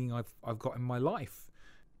and meaning I've got in my life.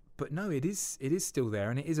 But no, it is still there,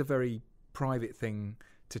 and it is a very private thing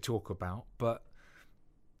to talk about, but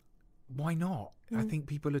why not? I think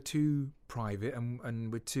people are too private,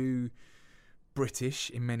 and we're too British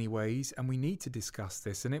in many ways, and we need to discuss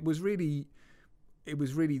this. And it was really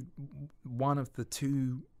one of the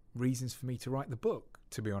two reasons for me to write the book,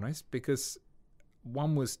 to be honest, because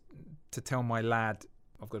one was to tell my lad,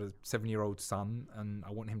 I've got a 7-year-old son, and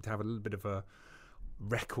I want him to have a little bit of a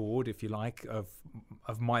record, if you like,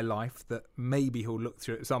 of my life that maybe he'll look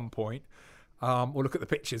through at some point, or look at the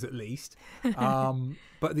pictures at least.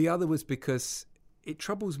 But the other was because it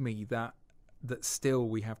troubles me that still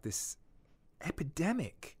we have this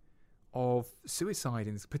epidemic of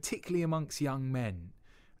suicide, particularly amongst young men,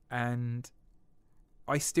 and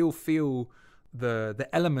I still feel the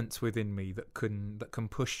elements within me that can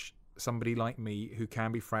push somebody like me, who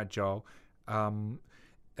can be fragile,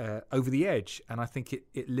 over the edge. And I think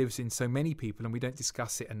it lives in so many people, and we don't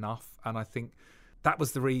discuss it enough. And I think that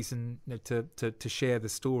was the reason, to share the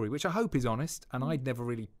story, which I hope is honest, and I'd never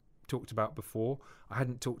really talked about before. I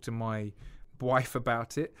hadn't talked to my wife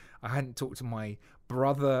about it. I hadn't talked to my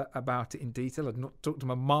brother about it in detail. I'd not talked to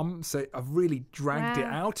my mum, so I've really dragged it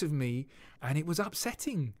out of me, and it was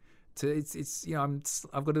upsetting.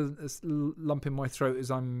 I've got a lump in my throat as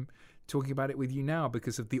I'm talking about it with you now,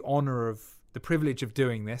 because of the honour of the privilege of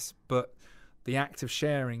doing this, but the act of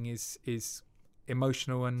sharing is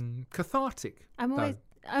emotional and cathartic. That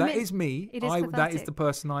is me. It is cathartic. That is the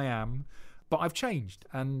person I am, but I've changed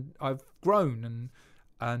and I've grown,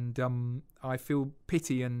 and I feel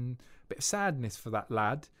pity and a bit of sadness for that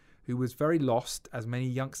lad who was very lost, as many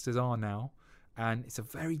youngsters are now. And it's a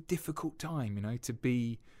very difficult time, to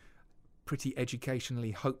be pretty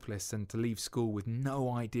educationally hopeless and to leave school with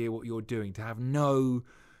no idea what you're doing, to have no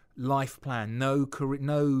life plan, no career,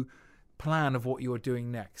 no plan of what you're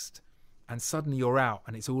doing next. And suddenly you're out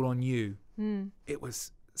and it's all on you. It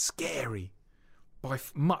was scary,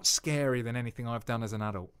 much scarier than anything I've done as an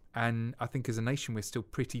adult. And I think as a nation, we're still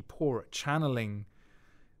pretty poor at channeling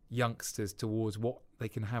youngsters towards what they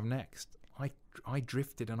can have next. I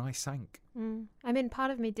drifted and I sank. I mean,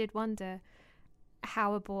 part of me did wonder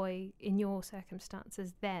how a boy in your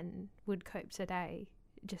circumstances then would cope today,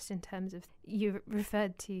 just in terms of, you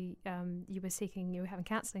referred to, you were having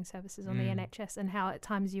counselling services on the NHS, and how at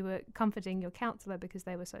times you were comforting your counsellor because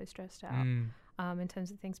they were so stressed out, in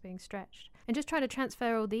terms of things being stretched. And just trying to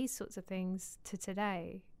transfer all these sorts of things to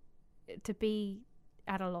today, to be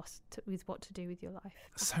at a loss with what to do with your life.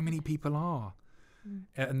 So many people are.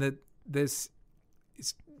 And it's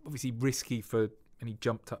obviously risky for any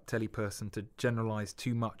jumped up telly person to generalise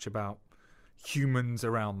too much about humans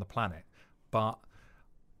around the planet, but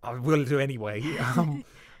I will do anyway,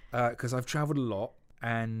 because I've travelled a lot,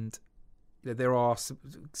 and there are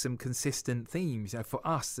some consistent themes. For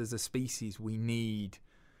us as a species, we need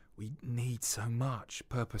so much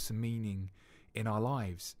purpose and meaning in our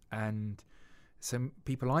lives. And some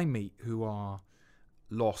people I meet who are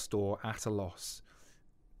lost or at a loss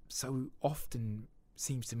so often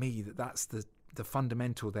seems to me that that's the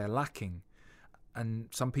fundamental they're lacking. And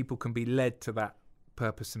some people can be led to that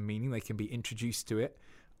purpose and meaning. They can be introduced to it.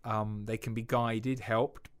 They can be guided,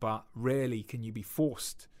 helped, but rarely can you be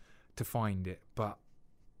forced to find it. But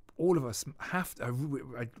all of us have to,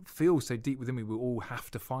 I feel so deep within me, we all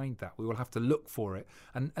have to find that. We all have to look for it.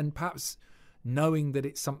 And perhaps knowing that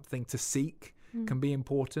it's something to seek can be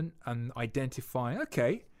important, and identifying,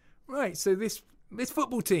 okay, right, so this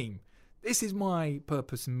football team, this is my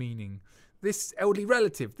purpose and meaning. This elderly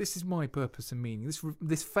relative, this is my purpose and meaning.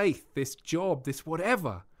 This faith, this job, this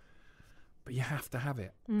whatever. But you have to have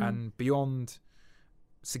it. And beyond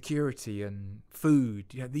security and food,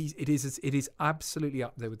 it is absolutely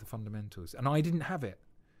up there with the fundamentals. And I didn't have it.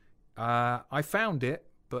 I found it,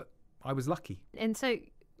 but I was lucky. And so,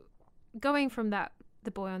 going from that, the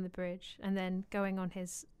boy on the bridge, and then going on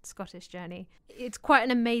his Scottish journey, it's quite an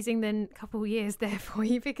amazing then couple of years there for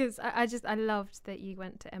you, because I loved that you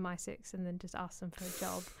went to MI6 and then just asked them for a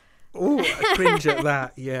job. Oh, I cringe at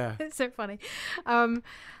that. Yeah, it's so funny. And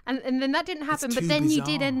then that didn't happen, but then you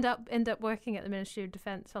did end up working at the Ministry of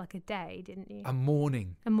Defence for like a day, didn't you? A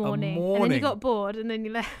morning, and then you got bored, and then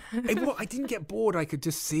you left. I didn't get bored. I could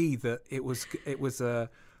just see that it was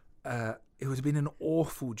been an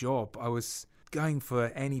awful job. I was going for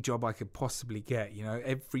any job I could possibly get.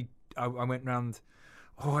 I went round.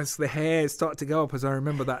 As the hair started to go up, as I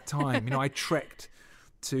remember that time. I trekked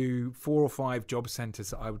to 4 or 5 job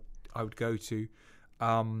centres that I would go to,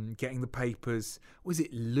 getting the papers. Was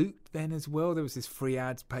it Loot then as well? There was this free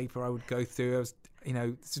ads paper I would go through. I was,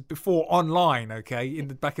 this is before online, okay,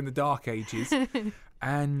 back in the dark ages,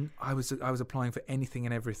 and I was applying for anything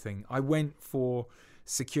and everything. I went for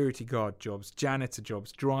security guard jobs, janitor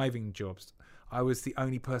jobs, driving jobs. I was the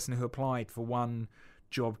only person who applied for one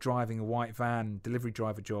job driving a white van, delivery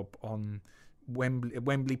driver job on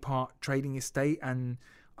Wembley Park Trading Estate, and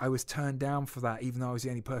I was turned down for that, even though I was the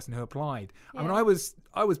only person who applied. Yeah. I mean,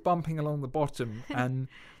 I was bumping along the bottom, and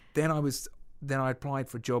then I applied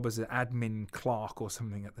for a job as an admin clerk or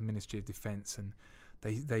something at the Ministry of Defence, and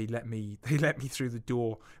they let me through the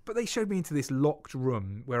door, but they showed me into this locked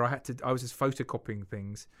room where I was just photocopying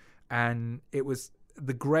things, and it was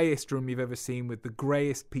the greyest room you've ever seen, with the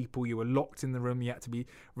greyest people. You were locked in the room. You had to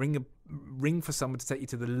ring for someone to take you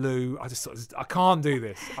to the loo. I can't do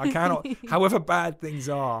this. I cannot. However bad things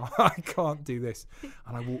are, I can't do this.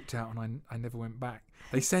 And I walked out, and I never went back.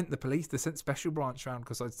 They sent the police. They sent Special Branch round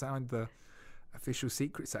because I'd signed the official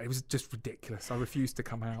secrets. It was just ridiculous. I refused to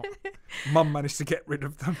come out. Mum managed to get rid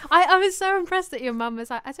of them. I was so impressed that your mum was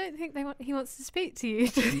like, I don't think he wants to speak to you.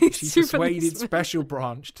 She persuaded Special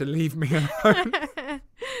Branch to leave me alone.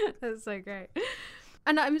 That's so great.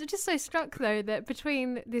 And I'm just so struck though that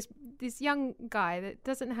between this young guy that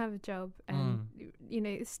doesn't have a job and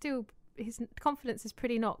still his confidence is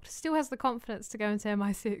pretty knocked, still has the confidence to go into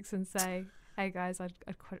MI6 and say, hey guys, I'd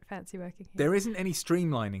quite fancy working here. There isn't any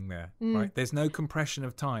streamlining there, right? There's no compression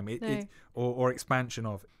of time or expansion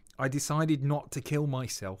of. I decided not to kill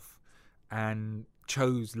myself and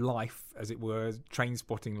chose life, as it were, train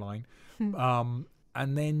spotting line. And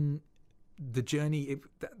then the journey,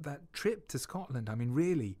 that trip to Scotland, I mean,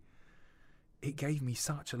 really, it gave me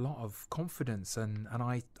such a lot of confidence. And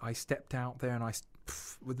I stepped out there and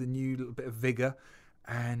with a new little bit of vigour,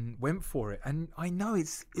 and went for it. And I know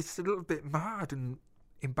it's a little bit mad and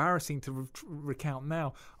embarrassing to recount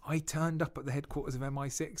now. I turned up at the headquarters of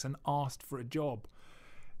MI6 and asked for a job.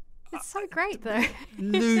 It's so great, though.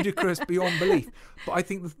 Ludicrous beyond belief. But I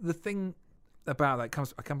think the thing about that I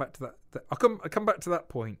come back to that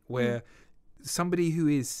point where somebody who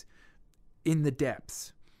is in the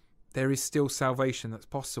depths, there is still salvation that's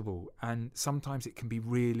possible, and sometimes it can be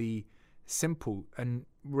really simple, and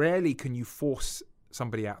rarely can you force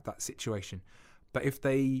somebody out of that situation. But if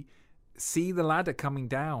they see the ladder coming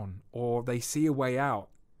down, or they see a way out,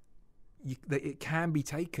 it can be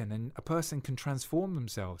taken, and a person can transform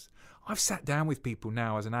themselves. I've sat down with people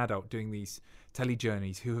now as an adult doing these tele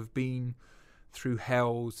journeys who have been through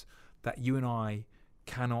hells that you and I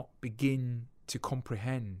cannot begin to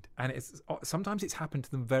comprehend, and sometimes it's happened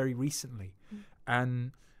to them very recently,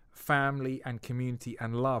 and family and community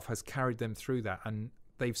and love has carried them through that, and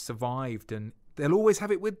they've survived, and they'll always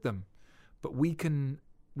have it with them. But we can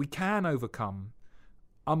overcome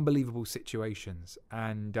unbelievable situations,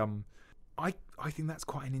 and I think that's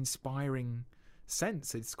quite an inspiring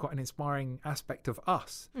sense. It's quite an inspiring aspect of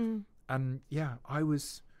us. And yeah, I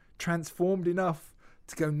was transformed enough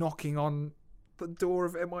to go knocking on the door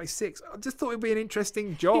of MI6. I just thought it'd be an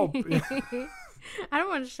interesting job. I don't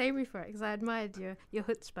want to shame you for it, because I admired your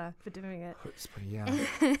chutzpah for doing it. Chutzpah,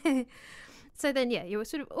 yeah. So then, yeah, you were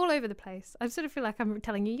sort of all over the place. I sort of feel like I'm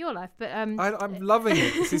telling you your life, but I'm loving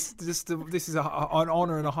it. This is an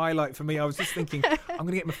honour and a highlight for me. I was just thinking, I'm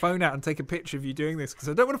going to get my phone out and take a picture of you doing this because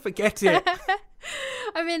I don't want to forget it.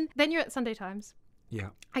 I mean, then you're at Sunday Times. Yeah.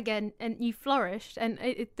 Again, and you flourished, and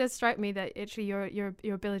it does strike me that actually your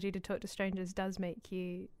ability to talk to strangers does make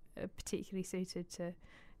you particularly suited to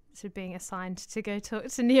sort of being assigned to go talk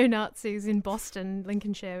to neo-Nazis in Boston,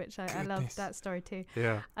 Lincolnchire, which I love that story too.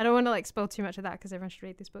 Yeah. I don't want to spoil too much of that because everyone should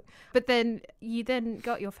read this book. But then you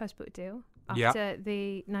got your first book deal after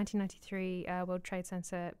the 1993 World Trade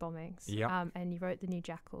Center bombings. Yeah. And you wrote The New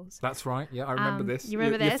Jackals. That's right. Yeah, I remember this. You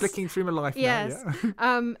remember this? You're flicking through my life yes. now.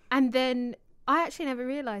 Yeah. And then I actually never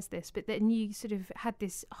realised this, but then you sort of had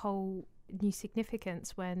this whole new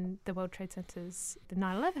significance when the World Trade Centers, the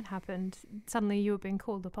 9/11 happened. Suddenly you were being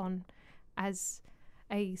called upon as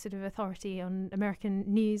a sort of authority on American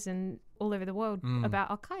news and all over the world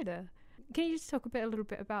about Al-Qaeda. Can you just talk a little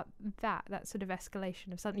bit about that sort of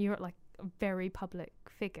escalation of something? You're like a very public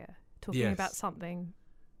figure talking about something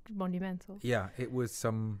monumental. Yeah, it was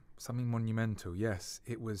something monumental. Yes,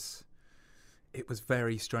 it was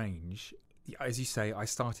very strange. As you say, I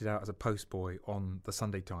started out as a postboy on the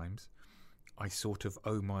Sunday Times. I sort of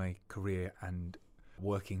owe my career and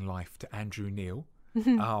working life to Andrew Neil,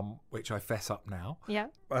 which I fess up now. Yeah,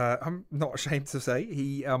 I'm not ashamed to say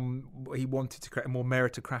he wanted to create a more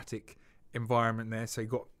meritocratic environment there, so he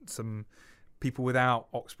got some people without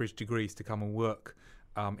Oxbridge degrees to come and work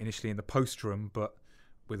initially in the post room, but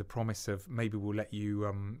with a promise of maybe we'll let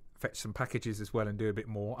you fetch some packages as well and do a bit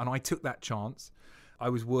more. And I took that chance. I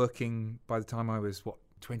was working by the time I was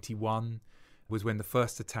 21. Was when the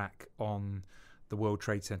first attack on the World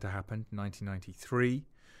Trade Center happened, 1993.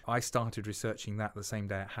 I started researching that the same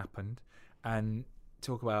day it happened. And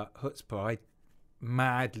talk about chutzpah, I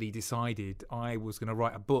madly decided I was going to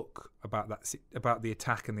write a book about the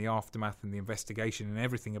attack and the aftermath and the investigation and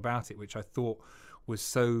everything about it, which I thought was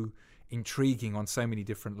so intriguing on so many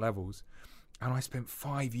different levels. And I spent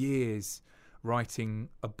 5 years writing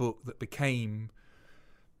a book that became,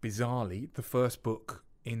 bizarrely, the first book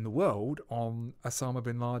in the world on Osama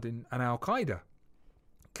bin Laden and Al-Qaeda.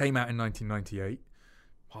 Came out in 1998.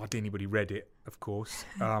 Hardly anybody read it, of course.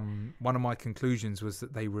 One of my conclusions was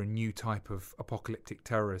that they were a new type of apocalyptic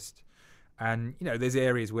terrorist. And, there's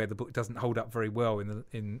areas where the book doesn't hold up very well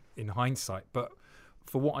in hindsight. But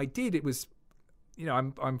for what I did, it was,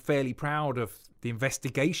 I'm fairly proud of the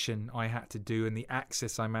investigation I had to do and the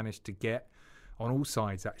access I managed to get on all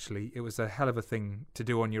sides, actually. It was a hell of a thing to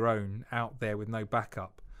do on your own, out there with no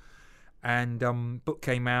backup. And book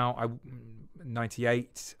came out in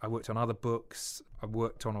 98. I worked on other books. I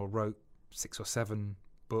worked on or wrote 6 or 7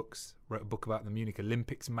 books. Wrote a book about the Munich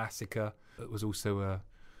Olympics massacre. It was also a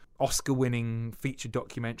Oscar-winning feature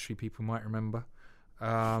documentary, people might remember.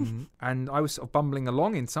 And I was sort of bumbling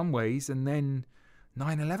along in some ways, and then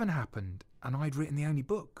 9/11 happened, and I'd written the only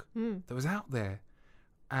book that was out there.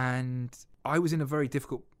 And I was in a very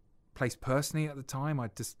difficult place personally at the time.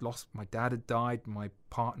 I'd just lost, my dad had died, my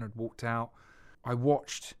partner had walked out. I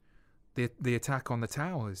watched the attack on the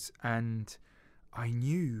towers, and I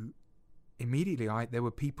knew immediately there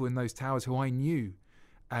were people in those towers who I knew.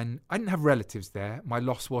 And I didn't have relatives there. My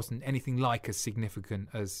loss wasn't anything like as significant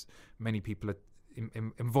as many people are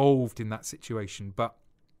involved in that situation. But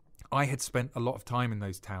I had spent a lot of time in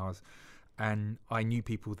those towers, and I knew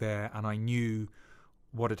people there, and I knew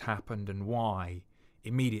what had happened and why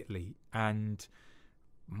immediately. And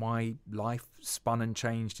my life spun and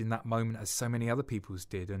changed in that moment, as so many other people's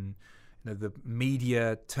did. And the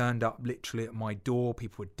media turned up literally at my door.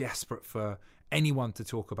 People were desperate for anyone to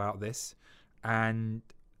talk about this. And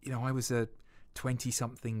I was a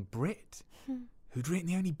 20-something Brit who'd written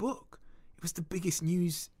the only book. It was the biggest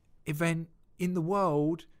news event in the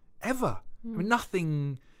world ever. I mean,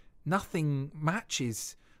 nothing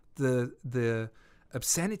matches the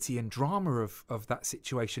obscenity and drama of that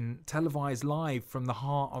situation, televised live from the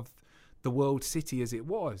heart of the world city as it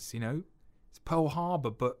was. It's Pearl Harbor,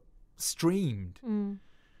 but streamed.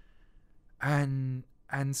 And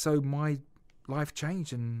so my life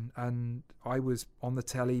changed, and I was on the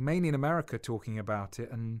telly, mainly in America, talking about it.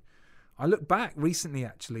 And I looked back recently,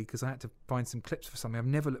 actually, because I had to find some clips for something. I've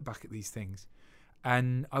never looked back at these things,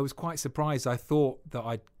 and I was quite surprised. I thought that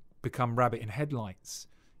I'd become rabbit in headlights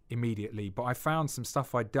immediately, but I found some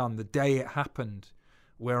stuff I'd done the day it happened,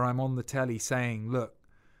 where I'm on the telly saying, look,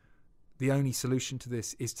 the only solution to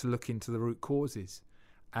this is to look into the root causes.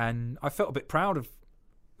 And I felt a bit proud of,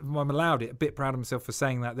 if I'm allowed it, a bit proud of myself for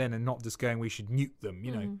saying that then, and not just going, we should nuke them,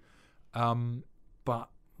 but,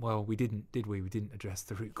 well, we didn't, did we? We didn't address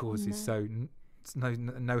the root causes. So It's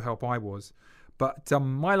no help I was. But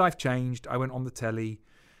my life changed. I went on the telly.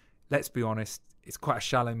 Let's be honest, it's quite a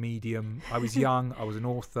shallow medium. I was young. I was an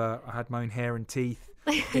author. I had my own hair and teeth.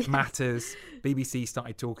 It matters. BBC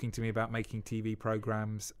started talking to me about making TV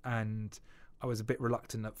programmes, and I was a bit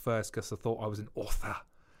reluctant at first because I thought I was an author.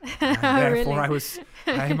 And therefore Really?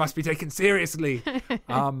 I must be taken seriously.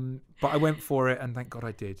 But I went for it, and thank God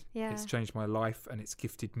I did. Yeah. It's changed my life, and it's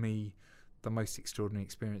gifted me the most extraordinary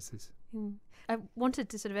experiences. I wanted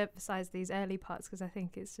to sort of emphasise these early parts because I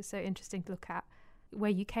think it's just so interesting to look at where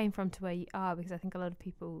you came from to where you are, because I think a lot of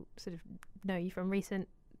people sort of know you from recent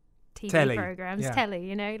TV programs, telly,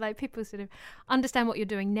 you know, like people sort of understand what you're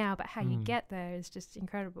doing now, but how you get there is just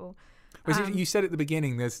incredible. You said at the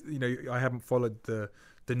beginning, there's, you know, I haven't followed the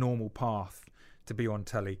normal path to be on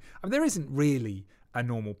telly. I mean, there isn't really a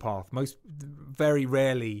normal path. Very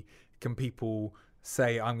rarely can people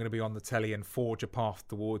say, I'm going to be on the telly and forge a path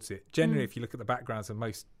towards it. Generally, if you look at the backgrounds of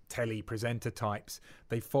most telly presenter types,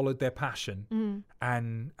 they followed their passion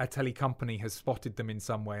and a telly company has spotted them in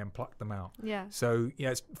some way and plucked them out. Yeah. So,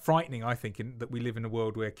 yeah, it's frightening, I think, that we live in a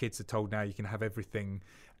world where kids are told now you can have everything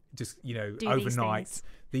just, you know, overnight.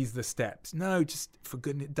 These are the steps. No, just for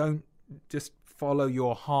goodness, don't just follow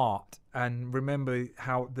your heart and remember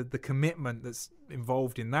how the commitment that's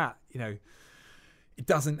involved in that, you know, it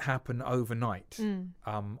doesn't happen overnight.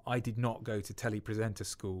 I did not go to telepresenter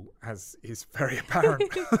school, as is very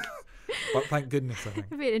apparent. But thank goodness, I think.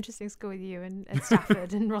 It'd be an interesting school with you and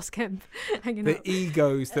Stafford and Ross Kemp hanging out. The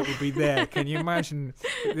egos that would be there. Can you imagine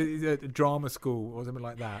the drama school or something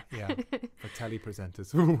like that? Yeah, for telepresenters.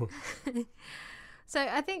 So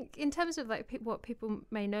I think in terms of like what people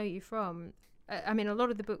may know you from, I mean, a lot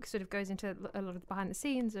of the book sort of goes into a lot of the behind the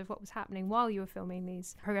scenes of what was happening while you were filming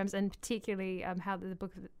these programs, and particularly how the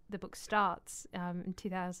book starts in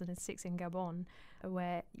 2006 in Gabon,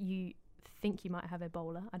 where you think you might have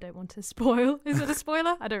Ebola. I don't want to spoil. Is it a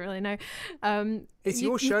spoiler? I don't really know. It's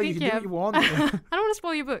your show. You can do what you want. I don't want to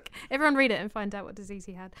spoil your book. Everyone read it and find out what disease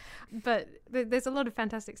he had. But there's a lot of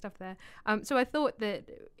fantastic stuff there. So I thought that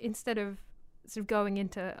instead of sort of going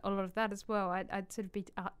into a lot of that as well, I'd sort of be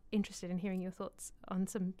interested in hearing your thoughts on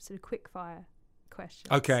some sort of quick fire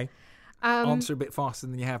questions. Okay. Answer a bit faster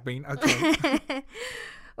than you have been. Okay.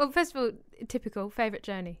 Well, first of all, typical favourite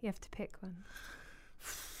journey. You have to pick one.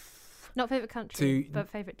 Not favourite country, but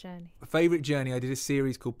favourite journey. Favourite journey, I did a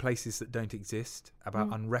series called Places That Don't Exist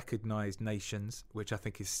about unrecognised nations, which I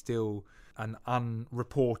think is still an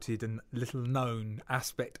unreported and little known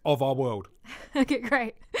aspect of our world. Okay,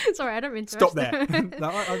 great. Sorry, I don't mean to stop there. No,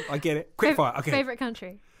 I get it. Quick fire. Okay. Favourite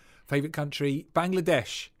country? Favourite country,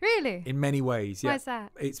 Bangladesh. Really? In many ways, yeah. Why is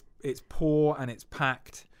that? It's poor and it's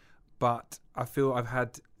packed, but I feel I've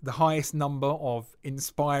had the highest number of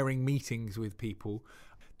inspiring meetings with people.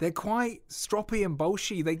 They're quite stroppy and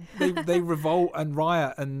bolshy. They revolt and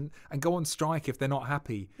riot and go on strike if they're not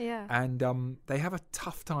happy. Yeah. And they have a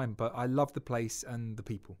tough time, but I love the place and the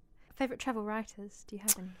people. Favourite travel writers? Do you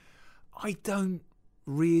have any? I don't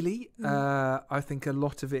really. I think a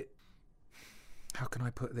lot of it, how can I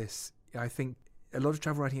put this? I think a lot of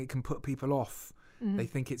travel writing, it can put people off. They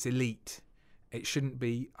think it's elite. It shouldn't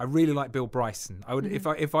be. I really like Bill Bryson. I would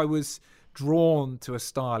if I was drawn to a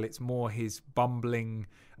style, it's more his bumbling,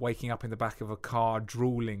 waking up in the back of a car,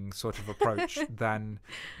 drooling sort of approach than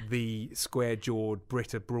the square-jawed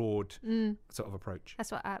Brit abroad sort of approach.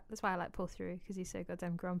 That's why I like Paul Theroux, because he's so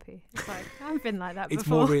goddamn grumpy. It's like, I've been like that it's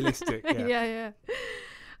before. More realistic. Yeah. Yeah.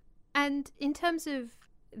 And in terms of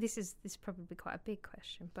this is probably quite a big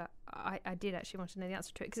question, but I did actually want to know the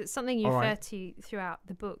answer to it, because it's something you refer to throughout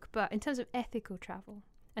the book. But in terms of ethical travel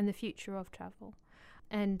and the future of travel,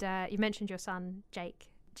 and you mentioned your son, Jake.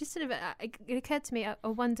 Just sort of, it occurred to me, I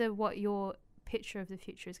wonder what your picture of the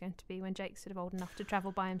future is going to be when Jake's sort of old enough to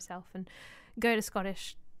travel by himself and go to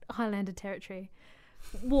Scottish Highlander territory.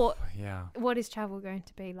 What is travel going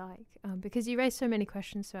to be like? Because you raise so many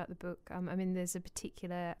questions throughout the book. I mean, there's a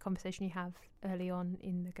particular conversation you have early on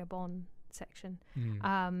in the Gabon section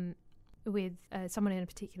with someone in a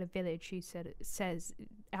particular village who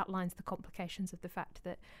outlines the complications of the fact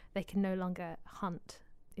that they can no longer hunt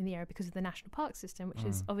in the area because of the national park system, which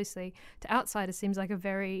is obviously to outsiders seems like a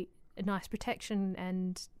very nice protection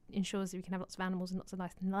and ensures that we can have lots of animals and lots of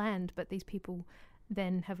nice land, but these people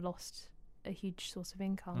then have lost a huge source of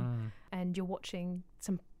income, and you're watching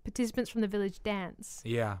some participants from the village dance,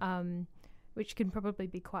 which can probably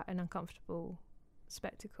be quite an uncomfortable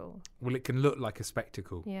spectacle. Well, it can look like a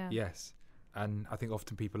spectacle, yeah. Yes, and I think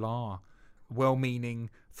often people are well-meaning,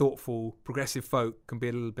 thoughtful, progressive folk can be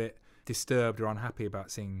a little bit disturbed or unhappy about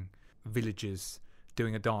seeing villagers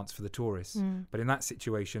doing a dance for the tourists. But in that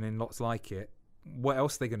situation, in lots like it, what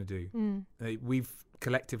else are they going to do? We've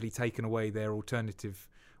collectively taken away their alternative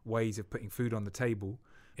ways of putting food on the table.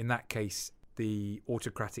 In that case, the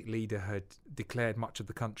autocratic leader had declared much of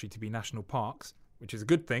the country to be national parks, which is a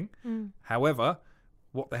good thing. However,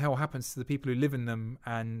 what the hell happens to the people who live in them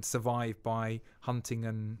and survive by hunting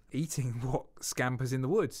and eating what scampers in the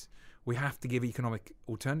woods? We have to give economic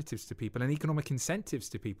alternatives to people and economic incentives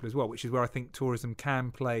to people as well, which is where I think tourism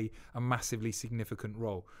can play a massively significant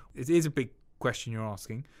role. It is a big question you're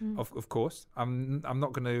asking, of course. I'm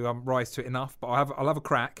not going to rise to it enough, but I'll have a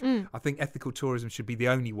crack. I think ethical tourism should be the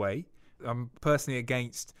only way. I'm personally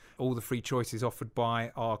against all the free choices offered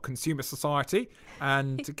by our consumer society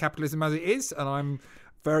and capitalism as it is, and I'm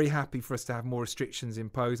very happy for us to have more restrictions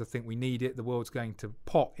imposed. I think we need it. The world's going to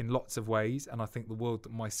pot in lots of ways, and I think the world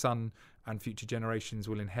that my son and future generations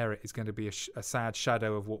will inherit is going to be a sad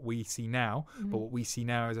shadow of what we see now, but what we see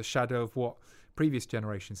now is a shadow of what previous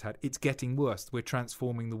generations had. It's getting worse. We're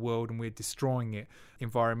transforming the world and we're destroying it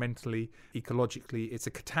environmentally, ecologically. It's a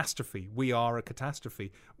catastrophe. We are a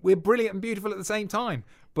catastrophe. We're brilliant and beautiful at the same time,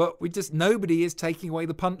 but nobody is taking away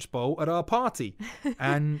the punch bowl at our party.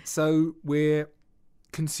 And so we're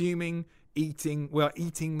eating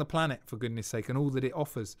the planet, for goodness sake, and all that it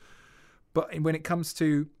offers. But when it comes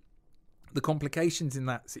to the complications in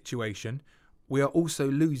that situation, we are also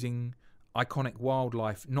losing iconic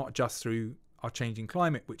wildlife, not just through our changing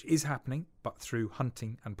climate, which is happening, but through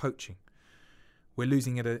hunting and poaching. We're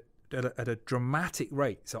losing at a dramatic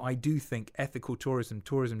rate. So I do think ethical tourism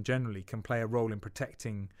generally, can play a role in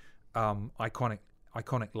protecting iconic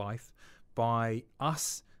life by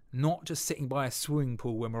us not just sitting by a swimming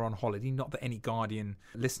pool when we're on holiday. Not that any Guardian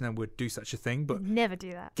listener would do such a thing, but never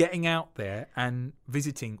do that. Getting out there and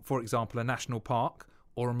visiting, for example, a national park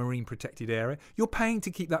or a marine protected area. You're paying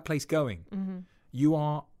to keep that place going. You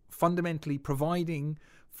are fundamentally providing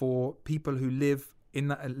for people who live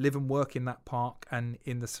and work in that park and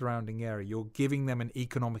in the surrounding area. You're giving them an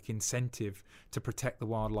economic incentive to protect the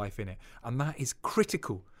wildlife in it, and that is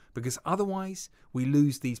critical, because otherwise we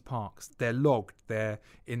lose these parks. They're logged, they're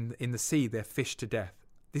in the sea, they're fished to death.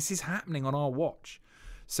 This is happening on our watch.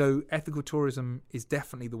 So ethical tourism is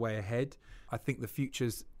definitely the way ahead. I think the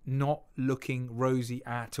future's not looking rosy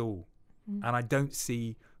at all. And I don't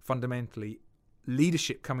see fundamentally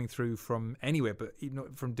leadership coming through from anywhere, but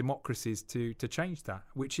from democracies to change that,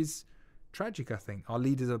 which is tragic. I think our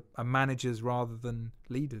leaders are managers rather than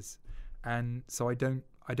leaders, and so I don't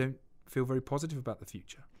feel very positive about the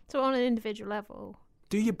future. So on an individual level,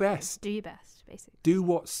 do your best. Do your best, basically. Do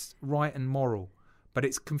what's right and moral, but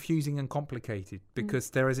it's confusing and complicated because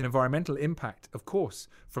there is an environmental impact, of course,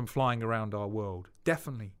 from flying around our world.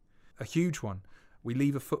 Definitely a huge one. We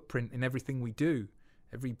leave a footprint in everything we do.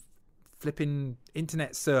 Every flipping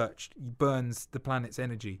internet search burns the planet's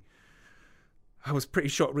energy. I was pretty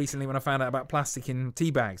shocked recently when I found out about plastic in tea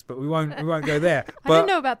bags, but we won't go there. But I didn't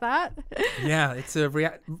know about that. Yeah, it's a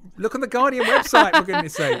look on the Guardian website, for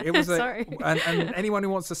goodness sake. It was Sorry. And anyone who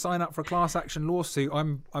wants to sign up for a class action lawsuit,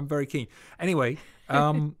 I'm very keen. Anyway,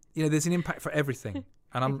 there's an impact for everything,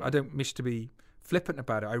 and I don't wish to be flippant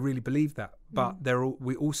about it. I really believe that. But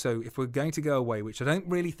we also, if we're going to go away, which I don't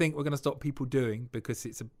really think we're going to stop people doing, because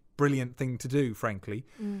it's a brilliant thing to do, frankly.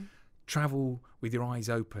 Travel with your eyes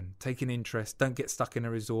open, take an interest, don't get stuck in a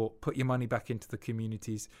resort, put your money back into the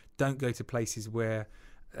communities, don't go to places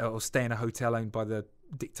or stay in a hotel owned by the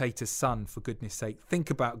dictator's son, for goodness sake. Think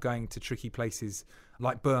about going to tricky places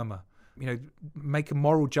like Burma. Make a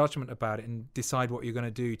moral judgment about it and decide what you're going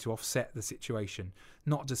to do to offset the situation.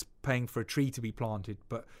 Not just paying for a tree to be planted,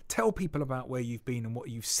 but tell people about where you've been and what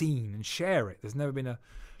you've seen and share it. There's never been a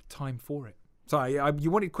time for it. Sorry,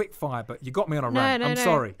 you wanted quick fire, but you got me on a rant. I'm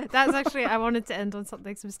sorry. That's actually, I wanted to end on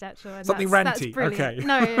something substantial. And something ranty. That's okay.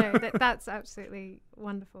 No, that's absolutely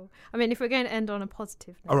wonderful. I mean, if we're going to end on a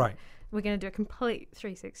positive note, all right, we're going to do a complete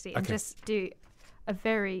 360 and just do a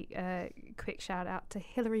very quick shout out to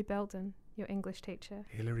Hilary Belden, your English teacher.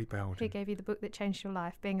 Hilary Belden. Who gave you the book that changed your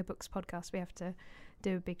life. Being a books podcast, we have to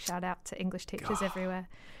do a big shout out to English teachers everywhere.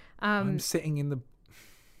 I'm sitting in the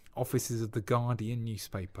offices of the Guardian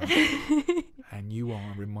newspaper. And you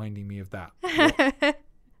are reminding me of that.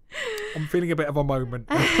 I'm feeling a bit of a moment.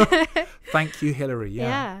 Thank you, Hilary.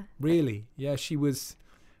 Yeah. Really. Yeah, she was...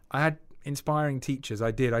 I had inspiring teachers.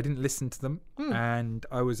 I didn't listen to them. And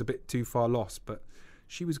I was a bit too far lost. But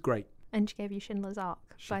she was great. And she gave you Schindler's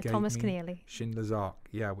Ark by Thomas Keneally. Schindler's Ark,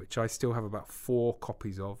 yeah, which I still have about 4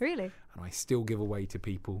 copies of. Really? And I still give away to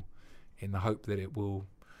people in the hope that it will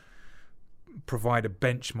provide a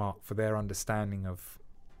benchmark for their understanding of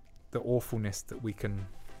the awfulness that we can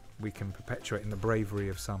perpetuate in the bravery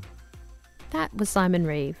of some. That was Simon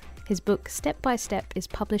Reeve. His book Step by Step is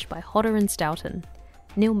published by Hodder and Stoughton.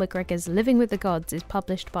 Neil MacGregor's Living with the Gods is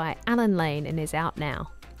published by Alan Lane and is out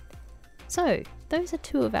now. So, those are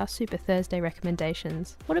two of our Super Thursday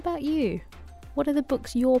recommendations. What about you? What are the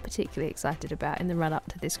books you're particularly excited about in the run-up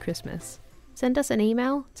to this Christmas? Send us an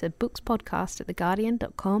email to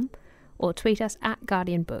bookspodcast@theguardian.com or tweet us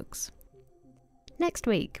 @GuardianBooks. Next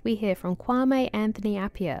week, we hear from Kwame Anthony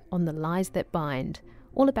Appiah on The Lies That Bind,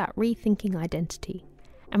 all about rethinking identity.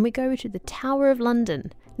 And we go to the Tower of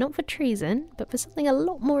London, not for treason, but for something a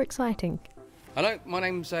lot more exciting. Hello, my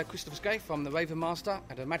name's Christopher Scaife. I'm the Raven Master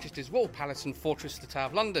at Her Majesty's Royal Palace and Fortress, the Tower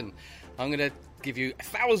of London. I'm going to give you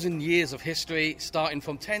 1,000 years of history, starting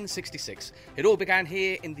from 1066. It all began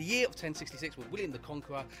here in the year of 1066 when William the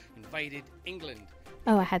Conqueror invaded England.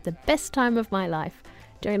 Oh, I had the best time of my life.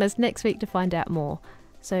 Join us next week to find out more.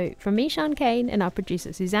 So, from me, Sean Kane, and our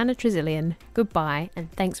producer, Susanna Tresillian, goodbye and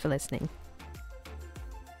thanks for listening.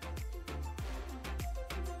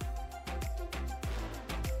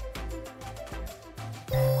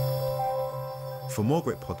 For more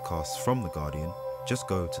great podcasts from The Guardian, just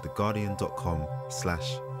go to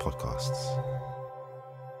theguardian.com/podcasts.